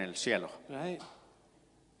textos en el cielo. Right?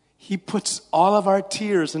 He puts all of our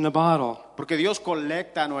tears in the bottle. Porque Dios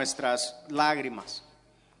colecta nuestras lágrimas.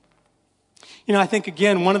 You know, I think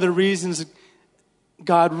again, one of the reasons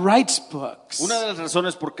God writes books Una de las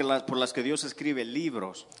razones por las que Dios escribe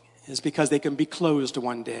libros is because they can be closed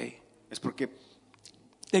one day. es porque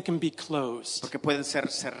They can be closed pueden ser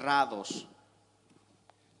cerrados.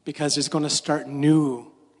 because it's going to start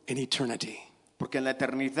new in eternity. Porque en la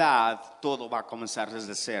eternidad todo va a comenzar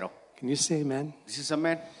desde cero. Can you say amen? ¿Dices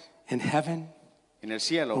amén? In heaven, En el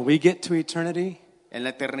cielo, when we get to eternity, en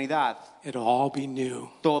la eternidad, it'll all be new.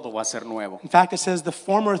 todo va a ser nuevo. In fact, it says the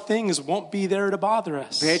former things won't be there to bother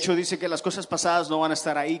us. De hecho, dice que las cosas pasadas no van a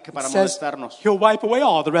estar ahí que para It says molestarnos. he'll wipe away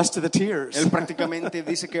all the rest of the tears. Él prácticamente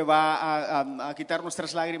dice que va a quitar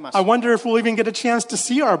nuestras lágrimas. I wonder if we'll even get a chance to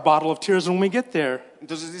see our bottle of tears when we get there.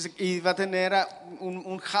 Entonces dice y va a tener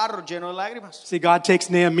un jarro lleno de lágrimas. See, God takes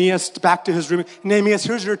Nehemiah back to his room. Nehemiah,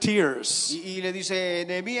 here's your tears. Y le dice,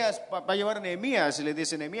 Nehemías, va a llevar a Nehemías y le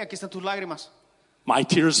dice, Nehemías, aquí están tus lágrimas. My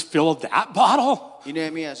tears filled that bottle? Y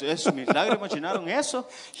Nehemías, mis lágrimas llenaron eso.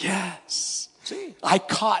 Yes. Sí. I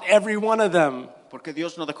caught every one of them. Porque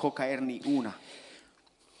Dios no dejó caer ni una.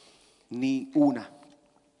 Ni una.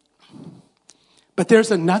 But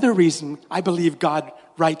there's another reason I believe God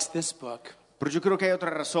writes this book. Pero yo creo que hay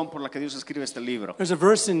otra razón por la que Dios escribe este libro. There's a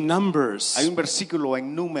verse in Numbers. Hay un versículo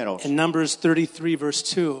en Números. In Numbers 33, verse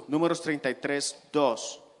 2. Números 33,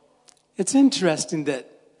 2. It's interesting that,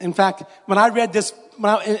 in fact, when I read this,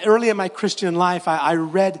 early in my Christian life, I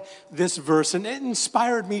read this verse and it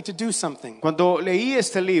inspired me to do something. Cuando leí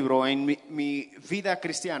este libro en mi vida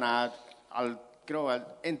cristiana,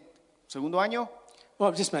 en segundo año,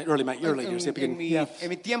 Well, just my early years. en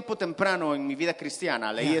mi tiempo temprano en mi vida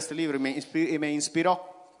cristiana, leí este libro y me inspiró.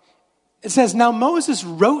 It says, now Moses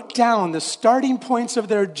wrote down the starting points of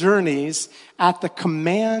their journeys at the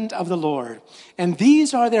command of the Lord. And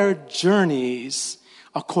these are their journeys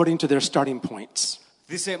according to their starting points.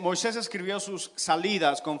 Dice, Moisés escribió sus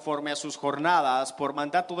salidas conforme a sus jornadas por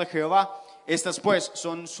mandato de Jehová. Estas pues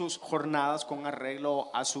son sus jornadas con arreglo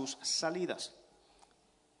a sus salidas.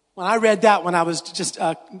 When I read that when I was just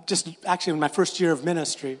actually in my first year of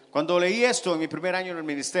ministry, Cuando leí esto en mi primer año en el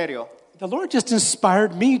ministerio, the Lord just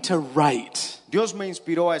inspired me to write. Dios me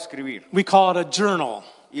inspiró a escribir. We call it a journal.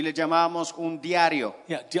 Y le llamábamos un diario.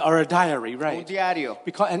 Yeah, or a diary, Un right? diario.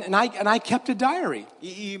 And I kept a diary.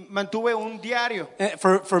 Y mantuve un diario.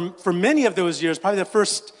 For many of those years, probably the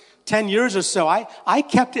first 10 years or so, I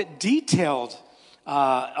kept it detailed.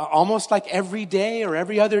 Almost like every day or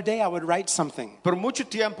every other day I would write something. Por mucho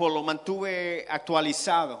tiempo lo mantuve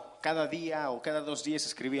actualizado. Cada día o cada 2 días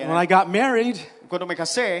escribía. When I got married, Cuando me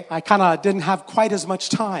casé, I kind of didn't have quite as much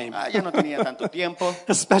time, ya no tenía tanto tiempo.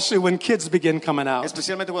 especially when kids begin coming out.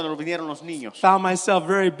 Especialmente cuando vinieron los niños. Found myself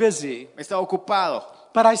very busy. Estaba ocupado.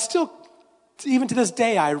 But I still, even to this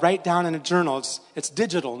day, I write down in a journal. It's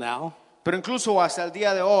digital now. Pero incluso hasta el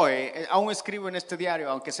día de hoy, aún escribo en este diario,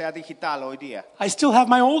 aunque sea digital hoy día. I still have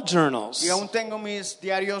my old journals. Y aún tengo mis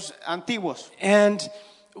diarios antiguos. And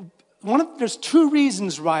there's 2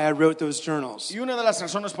 reasons why I wrote those journals. Y una de las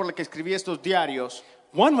razones por las que escribí estos diarios,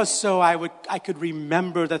 One was so I could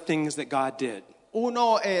remember the things that God did.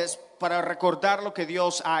 uno es para recordar lo que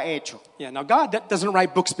Dios ha hecho. Yeah, now God doesn't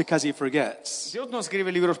write books because he forgets. Dios no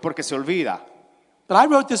escribe libros porque se olvida. But I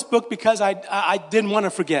wrote this book because I didn't want to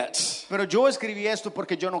forget. Pero yo escribí esto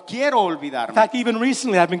porque yo no quiero In olvidarme. fact, even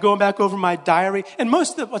recently I've been going back over my diary, and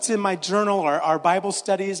most of what's in my journal are Bible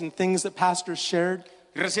studies and things that pastors shared.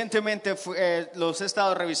 Recientemente los he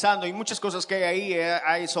estado revisando y muchas cosas que hay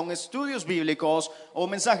ahí son estudios bíblicos o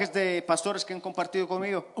mensajes de pastores que han compartido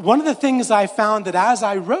conmigo. One of the things I found that as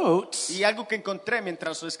I wrote, Y algo que encontré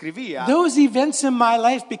mientras lo escribía those events in my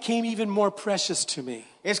life became even more precious to me.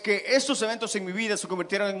 es que estos eventos en mi vida se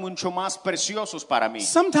convirtieron en mucho más preciosos para mí.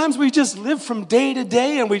 Sometimes we just live from day to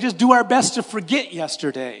day and we just do our best to forget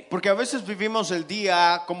yesterday. Porque a veces vivimos el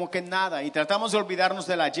día como que nada y tratamos de olvidarnos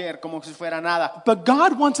del ayer como si fuera nada. But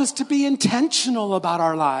God wants us to be intentional about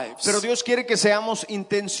our lives. Pero Dios quiere que seamos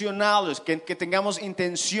intencionales, que tengamos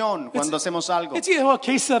intención cuando hacemos algo. It's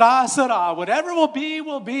okay, será, será. Whatever will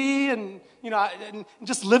be, and and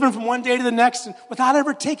just living from one day to the next without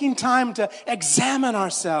ever taking time to examine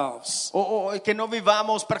ourselves. O que no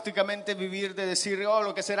vivamos prácticamente vivir de decir,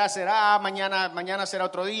 lo que será, será, mañana será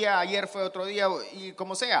otro día, ayer fue otro día y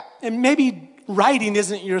como sea. And maybe writing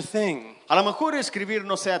isn't your thing. A lo mejor escribir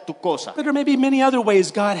no sea tu cosa. But there may be many other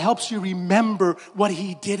ways God helps you remember what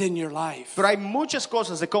he did in your life. Pero hay muchas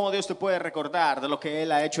cosas de cómo Dios te puede recordar de lo que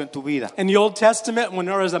Él ha hecho en tu vida. In the Old Testament, when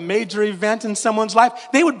there was a major event in someone's life,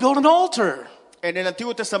 they would build an altar. En el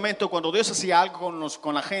Antiguo Testamento, cuando Dios hacía algo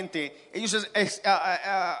con la gente, ellos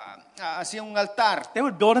hacían un altar, They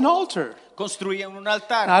would build an altar. construían un Now,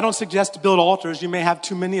 altar. I don't suggest to build altars. You may have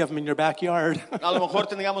too many of them in your backyard. A lo mejor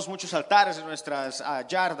tengamos muchos altares en nuestras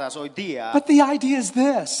yardas hoy día, But the idea is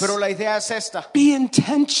this. pero la idea es esta, Be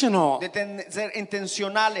intentional. de ser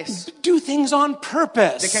intencionales, Do things on de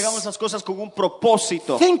purpose. que hagamos las cosas con un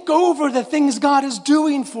propósito, Think over the things God is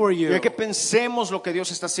doing for you. de que pensemos lo que Dios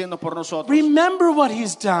está haciendo por nosotros, Remember what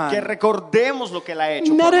he's que done. recordemos lo que Él ha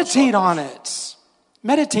hecho por Meditate nosotros on it.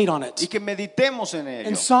 Meditate on y it. que meditemos en ello.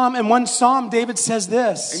 In one psalm, David says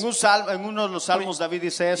this. En uno de los salmos David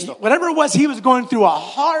dice esto. Whatever it was, he was going through a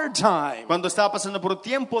hard time. Cuando estaba pasando por un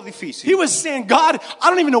tiempo He difícil, was saying, God, I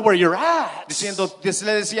don't even know where you're at.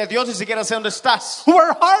 le decía, Dios, ni siquiera sé dónde estás.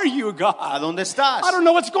 Where are you, God? ¿A dónde estás? I don't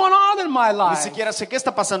know what's going on in my Ni life. siquiera sé qué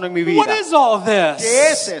está pasando en mi What vida. is all ¿Qué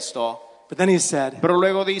es this? esto? But then he said, Pero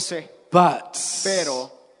luego dice, but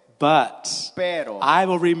pero I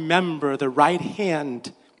will remember the right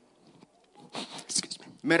hand.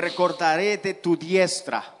 me recordaré de tu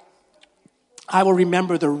diestra. I will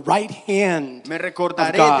remember the right hand Me of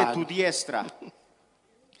recordaré de tu God. diestra.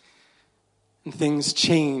 And things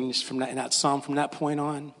changed in that psalm from that point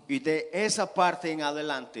on. Y de esa parte en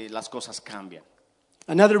adelante las cosas cambian.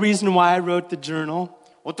 Another reason why I wrote the journal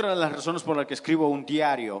Otra de las razones por las que escribo un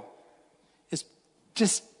diario is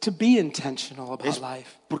just to be intentional about es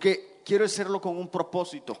life. porque quiero hacerlo con un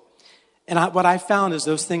propósito. And what I found is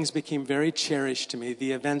those things became very cherished to me,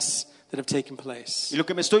 the events that have taken place. Y lo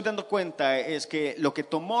que me estoy dando cuenta es que lo que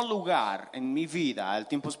tomó lugar en mi vida en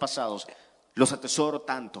tiempos pasados, los atesoro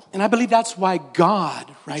tanto. And I believe that's why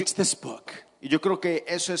God writes this book. Y yo creo que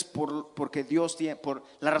eso es porque Dios tiene, por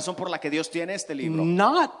la razón por la que Dios tiene este libro.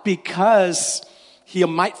 Not because he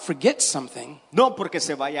might forget something, no porque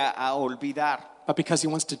se vaya a olvidar, but because he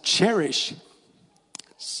wants to cherish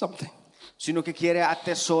something. sino que quiere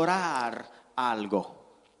atesorar algo.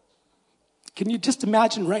 Can you just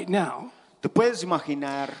imagine right now ¿Te puedes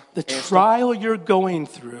imaginar the esto? trial you're going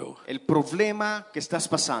through? El problema que estás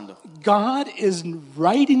pasando? God is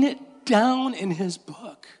writing it down in his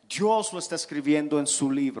book, Dios lo está escribiendo en su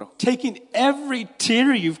libro. taking every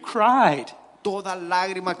tear you've cried, Toda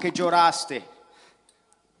lágrima que lloraste.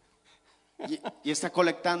 Y está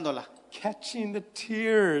colectándola. catching the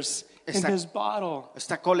tears in Está- his bottle.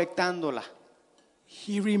 Está colectándola.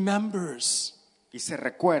 He remembers. Y se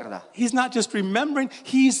recuerda. He's not just remembering,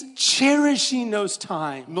 he's cherishing those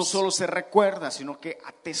times. No solo se recuerda, sino que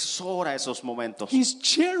atesora esos momentos. He's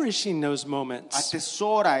cherishing those moments.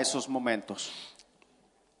 Atesora esos momentos.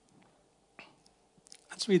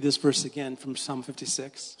 Let's read this verse again from Psalm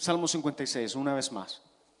 56. Salmo 56, una vez más.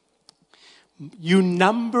 You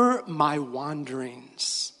number my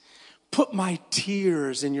wanderings. Put my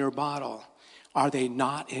tears in your bottle. Are they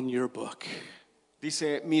not in your book?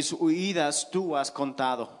 Dice, mis huidas tú has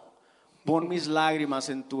contado. Pon mis lágrimas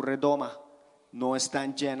en tu redoma. ¿No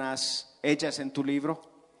están hechas en tu libro?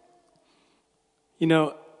 You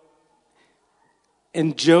know,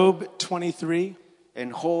 in Job 23,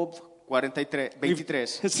 En Job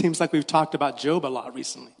 23. it seems like we've talked about Job a lot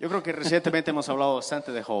recently. Yo creo que recientemente hemos hablado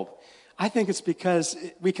bastante de Job. I think it's because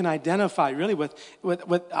we can identify really with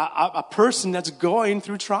a person that's going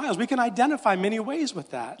through trials. We can identify many ways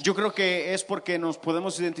with that. Yo creo que es porque nos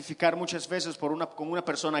podemos identificar muchas veces con una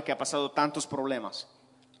persona que ha pasado tantos problemas.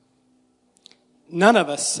 None of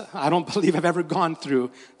us, I don't believe, have ever gone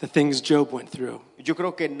through the things Job went through. Yo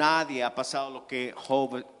creo que nadie ha pasado lo que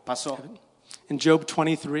Job pasó. In Job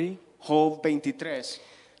 23, Job 23.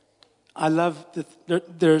 I love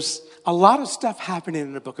there's a lot of stuff happening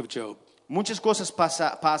in the book of Job. Muchas cosas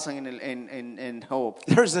pasan en Job.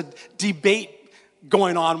 There's a debate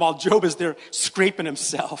going on while Job is there scraping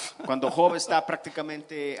himself. Cuando Job está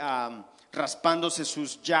prácticamente raspándose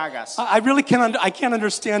sus llagas. I really can't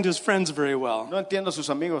understand his friends very well. No entiendo a sus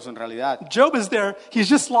amigos en realidad. Job is there, he's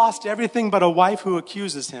just lost everything but a wife who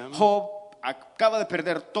accuses him. Job acaba de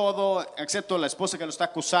perder todo excepto la esposa que lo está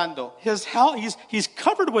acusando. He's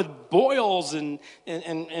covered with boils and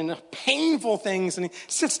painful things, and he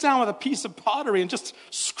sits down with a piece of pottery and just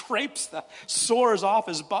scrapes the sores off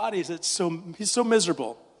his body. He's so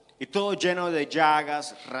miserable. Y todo lleno de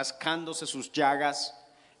llagas, rascándose sus llagas.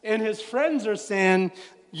 And his friends are saying,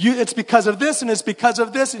 it's because of this, and it's because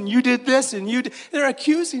of this, and you did this, and they're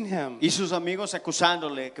accusing him. Y sus amigos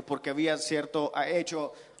acusándole que porque había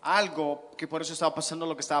hecho algo que por eso estaba pasando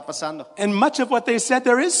lo que estaba pasando. And much of what they said,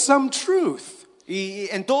 there is some truth. Y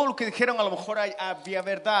en todo lo que dijeron a lo mejor había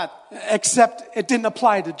verdad, Except it didn't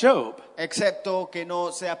apply to Job. excepto que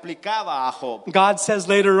no se aplicaba a Job. God says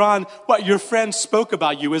later on, what your friends spoke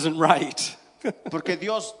about you isn't right. Porque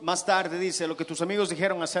Dios más tarde dice, lo que tus amigos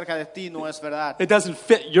dijeron acerca de ti no es verdad. It doesn't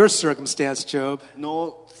fit your circumstance, Job.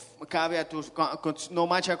 No cabe no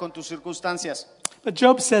marcha con tus circunstancias. But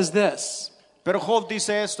Job says this. Pero Job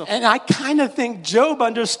dice esto. And I kind of think Job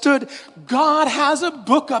understood God has a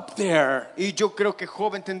book up there. Y yo creo que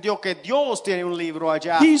Job entendió que Dios tiene un libro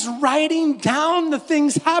allá. He's writing down the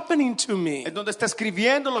things happening to me. En donde está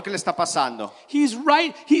escribiendo lo que le está pasando. He's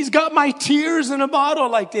got my tears in a bottle,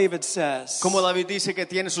 like David says. Como David dice que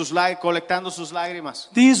tiene colectando sus lágrimas.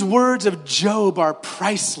 These words of Job are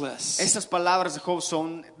priceless. Estas palabras de Job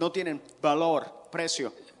no tienen valor,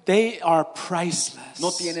 precio. They are priceless.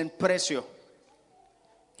 No tienen precio.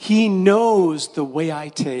 He knows the way I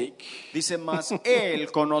take. Dice más,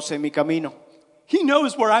 Él conoce mi camino. He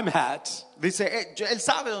knows where I'm at. Dice, Él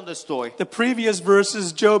sabe dónde estoy. The previous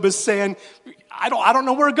verses, Job is saying, I don't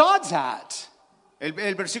know where God's at.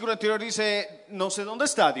 El versículo anterior dice, no sé dónde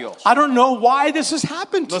está Dios. I don't know why this has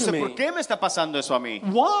happened No to sé me. por qué me está pasando eso a mí.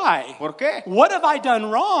 Why? ¿Por qué? What have I done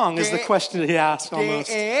wrong is the ¿Qué- question he asks ¿Qué almost.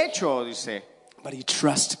 he hecho? Dice. But he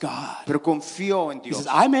trusts God. Pero confío en He Dios. says,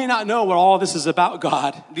 I may not know what all this is about,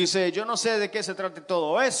 God. Dice, yo no sé de qué se trata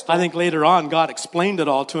todo esto. I think later on God explained it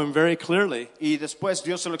all to him very clearly. Y después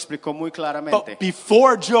Dios se lo explicó muy claramente. But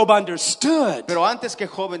before Job understood, Pero antes que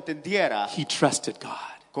Job entendiera, he trusted God.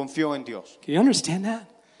 confió en Dios. Can you understand that?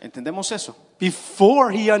 ¿Entendemos eso? Before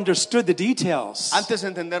he understood the details, Antes de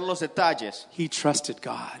entender los detalles, he trusted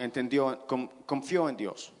God. confió en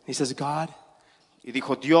Dios. He says, God, Y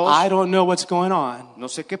dijo, Dios, I don't know what's going on, no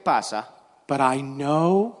sé qué pasa, but I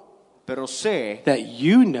know pero sé that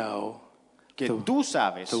you know que tú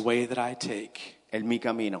sabes the way that I take. mi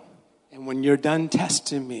camino. And when you're done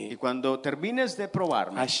testing Y me, cuando termines de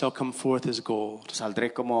probarme, I shall come forth as gold.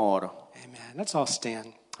 saldré como oro. Amen. Let's all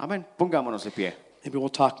stand. Amén. Pongámonos de pie. Maybe we'll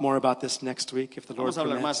talk more about this next week if the Lord Vamos a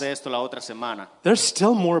hablar más permits. de esto la otra semana. There's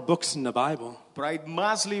still more books in the Bible. Pero hay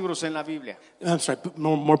más libros en la Biblia. I'm sorry,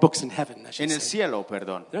 more books in heaven, I should En el say. cielo,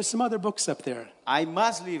 perdón. There's some other books up there. Hay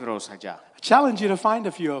más libros allá. I challenge you to find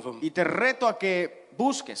a few of them. Y te reto a que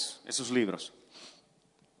busques esos libros.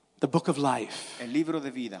 The Book of Life. El libro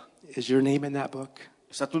de vida. Is your name in that book?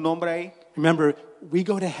 ¿Está tu nombre ahí? Remember, we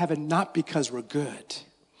go to heaven not because we're good,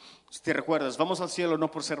 Si te recuerdas, vamos al cielo no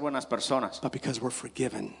por ser buenas personas, but because we're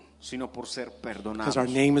forgiven. sino por ser Because our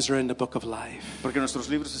perdonados. names are in the Book of Life. Porque nuestros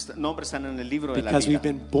nombres están en el libro de la Because we've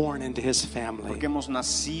vida. been born into His family. Porque hemos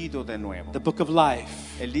nacido de nuevo. The Book of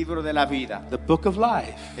Life. El libro de la vida. The Book of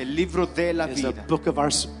Life El libro de la is a vida. book of our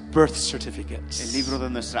birth El certificates. libro de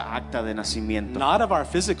nuestra acta de nacimiento. Not of our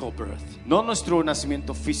physical birth, No nuestro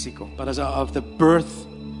nacimiento físico, but as of the birth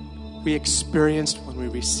we experienced when we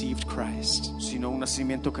received Christ. sino un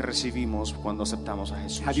nacimiento que recibimos cuando aceptamos a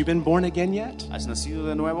Jesús. Have you been born again yet? ¿Has nacido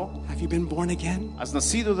de nuevo? Have you been born again? ¿Has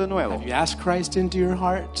nacido de nuevo? Have you asked Christ into your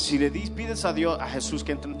heart? Si le pides a Dios, a Jesús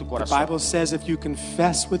que entre en tu The corazón. Bible says if you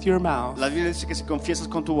confess with your mouth La Biblia dice que si confiesas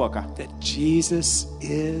con tu boca that Jesus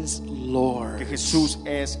is que Lord. Jesús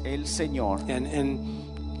es el Señor.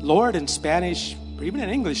 And Lord in Spanish, or even in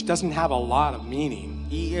English, doesn't have a lot of meaning.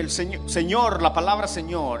 Y el Señor, la palabra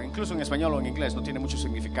Señor, incluso en español o en inglés, no tiene mucho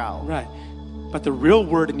significado. Right. But the real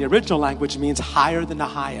word in the original language means higher than the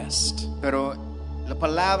highest. Pero la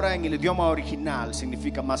palabra en el idioma original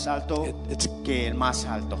significa más alto It's que el más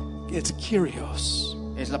alto. It's Kyrios.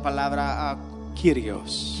 Es la palabra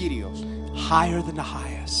Kyrios. Kyrios, Higher than the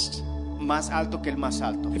highest. más alto que el más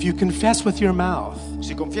alto. If you confess with your mouth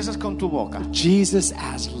Si confiesas con tu boca Jesus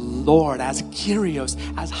as Lord, as Kyrios,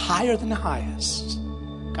 as higher than the highest,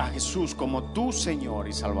 a Jesús como tu Señor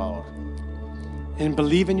y Salvador, and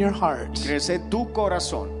believe in your heart crees en tu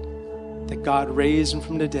corazón that God raised him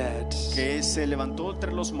from the dead, que se levantó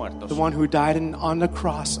entre los muertos, the one who died on the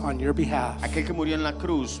cross on your behalf, aquel que murió en la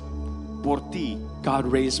cruz por ti, God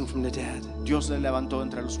raised him from the dead, Dios le levantó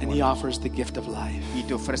entre los and he muertos offers the gift of life. y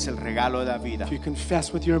te ofrece el regalo de la vida. If you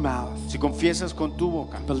confess with your mouth, Si confiesas con tu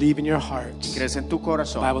boca, believe in your heart, crees en tu the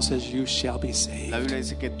corazón, Bible says you shall be la saved. Biblia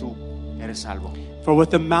dice que tú eres salvo. For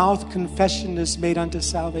with the mouth confession is made unto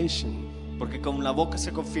salvation, Porque con la boca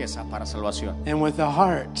se confiesa para salvación and with the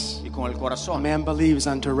heart y con el a corazón man believes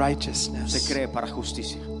unto se righteousness. cree para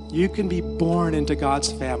justicia. You can be born into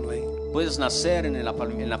God's family. Puedes nacer en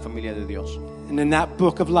la familia de Dios And in that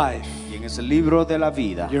book of life, y en ese libro de la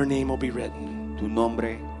vida your name will be written. tu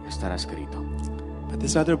nombre estará escrito. But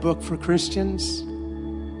this other book for Christians,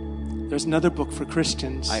 there's another book for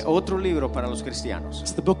Christians. Hay otro libro para los cristianos.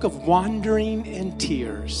 It's the book of wandering and Es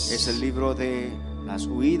tears. el libro de las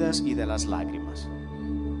huidas y de las lágrimas.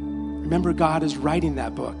 Remember, God is writing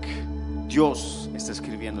that book Dios está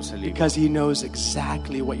escribiendo ese libro because He knows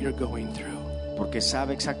exactly what you're going through. porque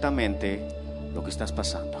sabe exactamente lo que estás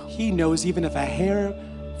pasando. He knows even if a hair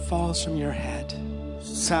falls from your head.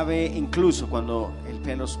 Sabe incluso cuando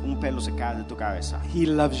un pelo se cae de tu cabeza. He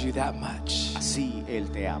loves you that much. Así Él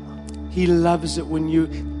te ama. He loves it when you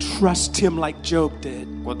trust Him like Job did.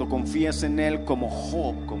 Cuando confías en Él como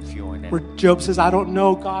Job confió en Where Él. Job says, I don't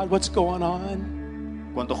know, God, what's going on.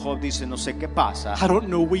 Cuando Job dice, no sé qué pasa, I don't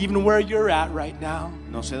know even where you're at right now.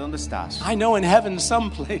 no sé dónde estás. I know in heaven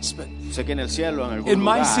someplace, but Sé que en el cielo, en algún in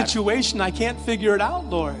my lugar, situation, I can't figure it out,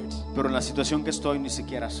 Lord. pero en la situación que estoy ni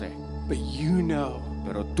siquiera sé. But you know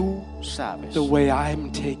Pero tú sabes, the way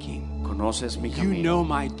I'm taking. conoces mi You camino, know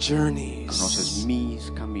my conoces journeys.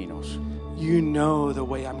 mis caminos, You know the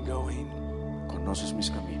way I'm going. conoces mis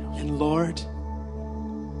caminos. And Lord,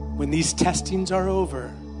 when these testings are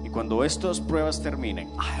over, Y cuando estas pruebas terminen,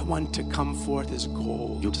 I want to come forth as yo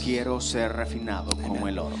gold. quiero ser refinado como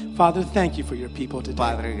el oro. Father, thank you for your people today.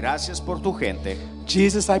 Padre, gracias por tu gente.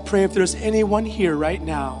 Jesus, I pray if there's anyone here right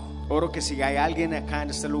now, Oro que si hay alguien acá en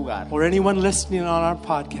este lugar or anyone listening on our o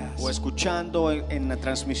podcast, escuchando en la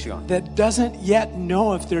transmisión, that doesn't yet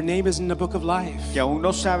know if their name is in the book of life, que aún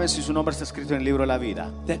no sabe si su nombre está escrito en el libro de la vida,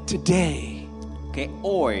 that today, que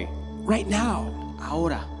hoy, right now,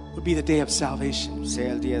 ahora, would be the day of salvation.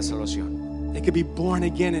 sea el día de salvación. They could be born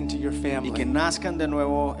again into your Y que family nazcan de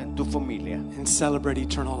nuevo en tu familia and celebrate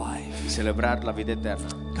eternal y life. celebrar la vida eterna.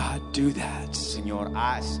 God, do that. Señor,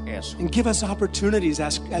 haz eso. And give us opportunities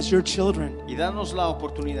as your children Y danos la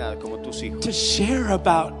oportunidad como tus hijos to share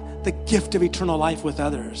about the gift of eternal life with para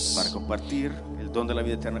others. compartir el el don de la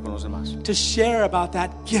vida eterna con los demás. To share about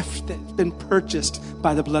that gift that's been purchased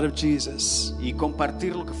by the blood of Jesus. Y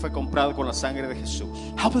compartir lo que fue comprado con la sangre de Jesús.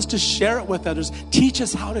 Help us to share it with others. Teach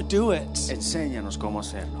us how to do it. Enséñanos cómo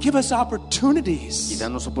hacerlo. Give us Y opportunities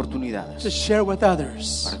danos to oportunidades share with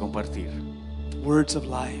others para compartir words of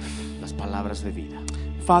life. las palabras de vida.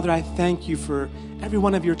 Father, I thank you for every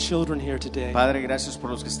one of your children here today. Padre, gracias por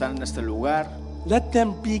los que están en este lugar. Let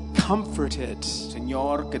them be comforted.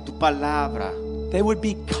 Señor, que tu palabra, They would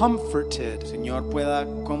be comforted Señor, pueda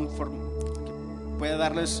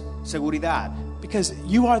darles seguridad because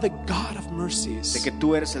you are the God of de mercies, que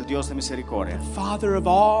tú eres el Dios de misericordia, Father of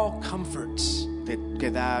all comforts. que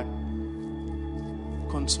da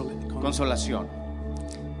consolación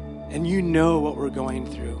And you know what we're going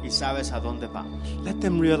through. y sabes a dónde vamos. Let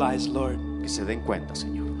them realize, Lord, Que se den cuenta,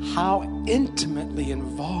 Señor, how intimately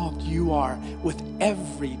involved you are with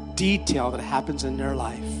every detail that happens in their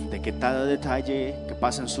life. de que cada detalle que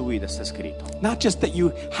pasa en su vida está escrito. Not just that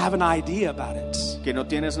you have an idea about it. Que no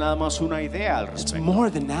tienes nada más una idea al It's respecto, more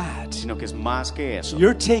than that. sino que es más que eso.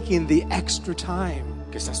 You're taking the extra time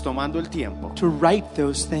Que estás tomando el tiempo to write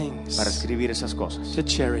those things, para escribir esas cosas to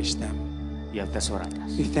cherish them. y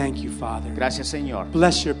atesorarlas. We thank you, Father. Gracias, Señor.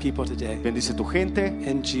 Bless your people today. Bendice tu gente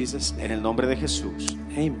In Jesus' en name. el nombre de Jesús.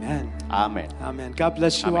 Amen. Amén. Amen. God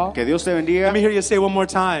bless you Amén. all. Que Dios te bendiga. Let me hear you say one more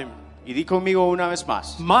time. Y di conmigo una vez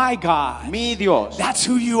más. My God. Mi Dios. That's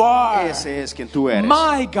who you are. Ese es quien tú eres.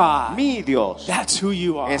 My God. Mi Dios That's who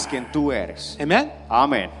you are. es quien tú eres. Amen.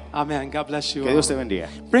 Amén. Amen. God bless you Que all. Dios te bendiga.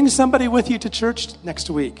 Bring somebody with you to church next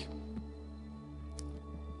week.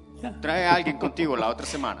 Yeah. Trae a alguien contigo la otra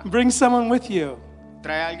semana. Bring someone with you.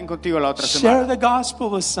 Trae a alguien contigo la otra Share semana. the gospel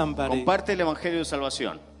with somebody. Comparte el evangelio de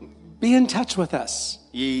salvación Be in touch with us.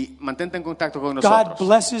 y mantente en contacto con God nosotros.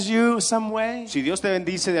 blesses you some way. Si Dios te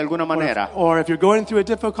bendice de alguna manera Or if you're going through a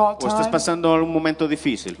difficult o estás time, pasando un momento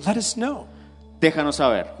difícil, let us know. déjanos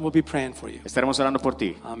saber. We'll be praying for you. Estaremos orando por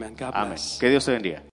ti. Amen. God Amén. bless. Que Dios te bendiga.